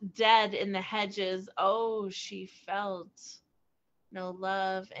dropped dead in the hedges. Oh, she felt no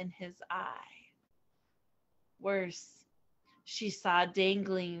love in his eye. Worse, she saw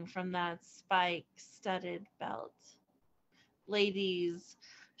dangling from that spike-studded belt ladies'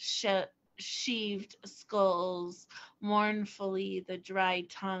 sheaved skulls. Mournfully the dry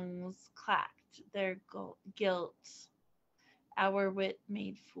tongues clacked their guilt. Our wit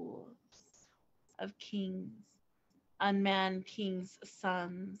made fools of kings, unmanned kings'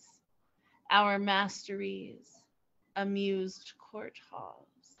 sons. Our masteries amused court halls.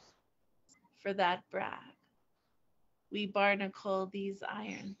 For that brag, we barnacle these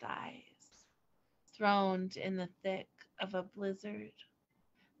iron thighs, throned in the thick of a blizzard.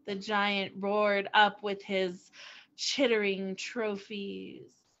 The giant roared up with his chittering trophies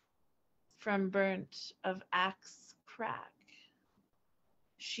from burnt of axe crack.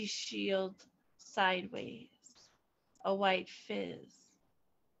 She shield sideways, a white fizz,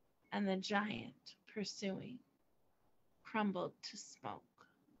 and the giant pursuing crumbled to smoke.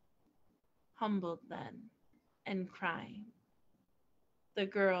 Humbled then and crying, the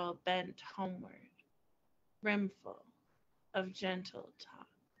girl bent homeward, brimful of gentle talk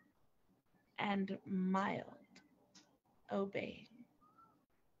and mild obeying.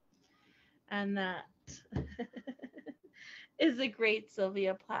 And that is a great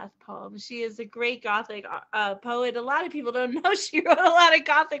Sylvia Plath poem. She is a great Gothic poet. A lot of people don't know she wrote a lot of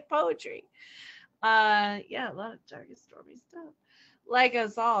Gothic poetry. Yeah, a lot of dark and stormy stuff. Like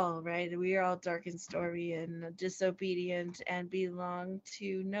us all, right? We are all dark and stormy and disobedient and belong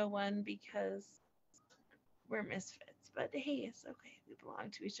to no one because we're misfits. But hey, it's okay. We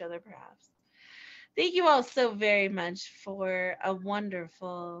belong to each other, perhaps. Thank you all so very much for a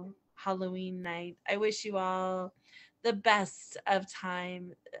wonderful Halloween night. I wish you all the best of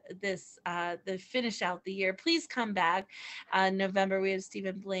time the finish out the year. Please come back. November we have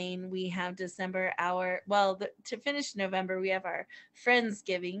Stephen Blaine. We have December to finish November we have our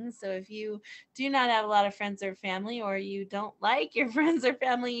Friendsgiving. So if you do not have a lot of friends or family, or you don't like your friends or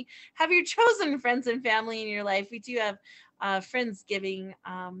family, have your chosen friends and family in your life, we do have Friendsgiving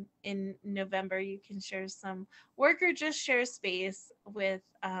in November. You can share some work or just share space with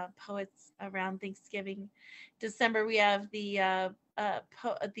poets around Thanksgiving. December we have the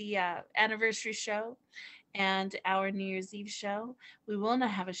anniversary show and our New Year's Eve show. We will not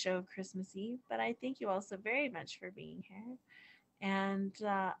have a show Christmas Eve, but I thank you all so very much for being here. And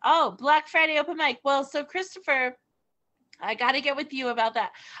Black Friday open mic. Well, so Christopher, I got to get with you about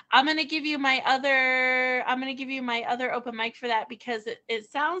that. I'm going to give you my other open mic for that, because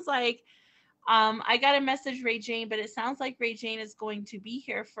it sounds like I got to message Ray Jane, but it sounds like Ray Jane is going to be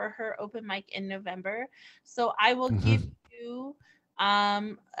here for her open mic in November. So I will give you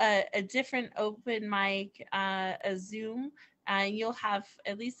a different open mic, a Zoom. You'll have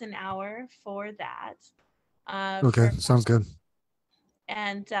at least an hour for that. Okay, sounds good.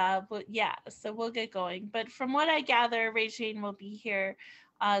 And but yeah, so we'll get going. But from what I gather, Ray Jane will be here.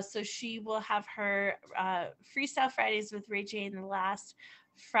 So she will have her Freestyle Fridays with Ray Jane the last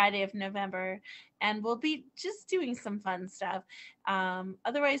Friday of November, and we'll be just doing some fun stuff.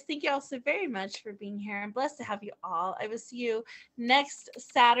 Otherwise, thank you all so very much for being here. I'm blessed to have you all. I will see you next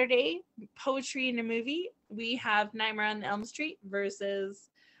Saturday. Poetry in a Movie. We have Nightmare on Elm Street versus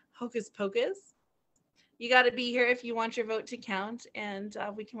Hocus Pocus. You got to be here if you want your vote to count, and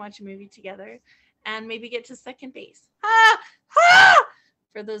we can watch a movie together and maybe get to second base.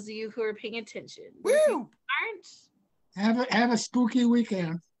 For those of you who are paying attention. Woo! Aren't? Have a spooky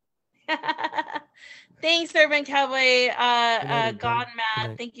weekend. Thanks, Urban Cowboy. Night, Gone Good Mad.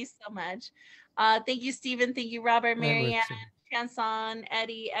 night. Thank you so much. Thank you, Stephen. Thank you, Robert, Good night, Marianne, Maritza. Chanson,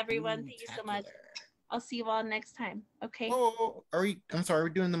 Eddie, everyone. Thank you so much. I'll see you all next time. Okay. Oh, I'm sorry. Are we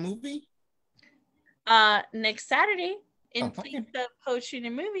doing the movie? Next Saturday in okay. place of Poetry in a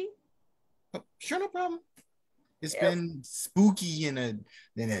Movie. Oh, sure, no problem. It's been spooky and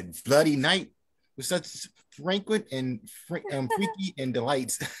a bloody night with such franquet and freaky and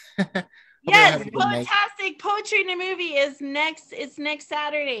delights. Yes, fantastic. Poetry in a Movie is next. It's next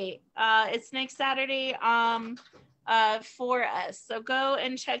Saturday. It's next Saturday. For us. So go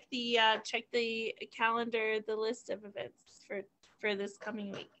and check the calendar, the list of events for this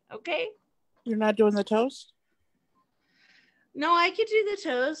coming week. Okay. You're not doing the toast? No, I could do the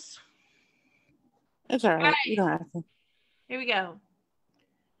toast. It's all right. You don't have to. Here we go.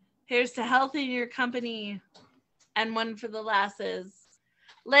 Here's to health in your company, and one for the lasses.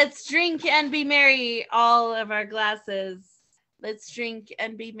 Let's drink and be merry, all of our glasses. Let's drink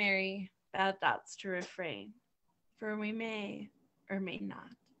and be merry, bad thoughts to refrain. For we may or may not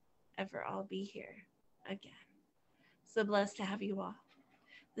ever all be here again. So blessed to have you all.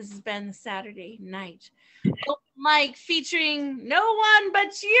 This has been the Saturday night open mic featuring no one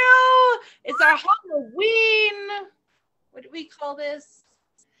but you. It's our Halloween. What do we call this?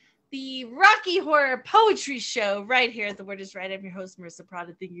 The Rocky Horror Poetry Show right here at The Word Is Right. I'm your host, Marissa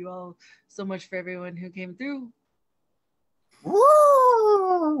Prada. Thank you all so much for everyone who came through.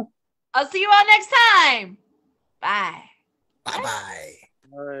 Woo! I'll see you all next time. Bye. Bye-bye.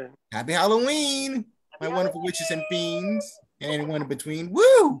 All right. Happy Halloween, my wonderful witches and fiends, and anyone in between.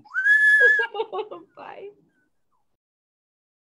 Woo! Bye.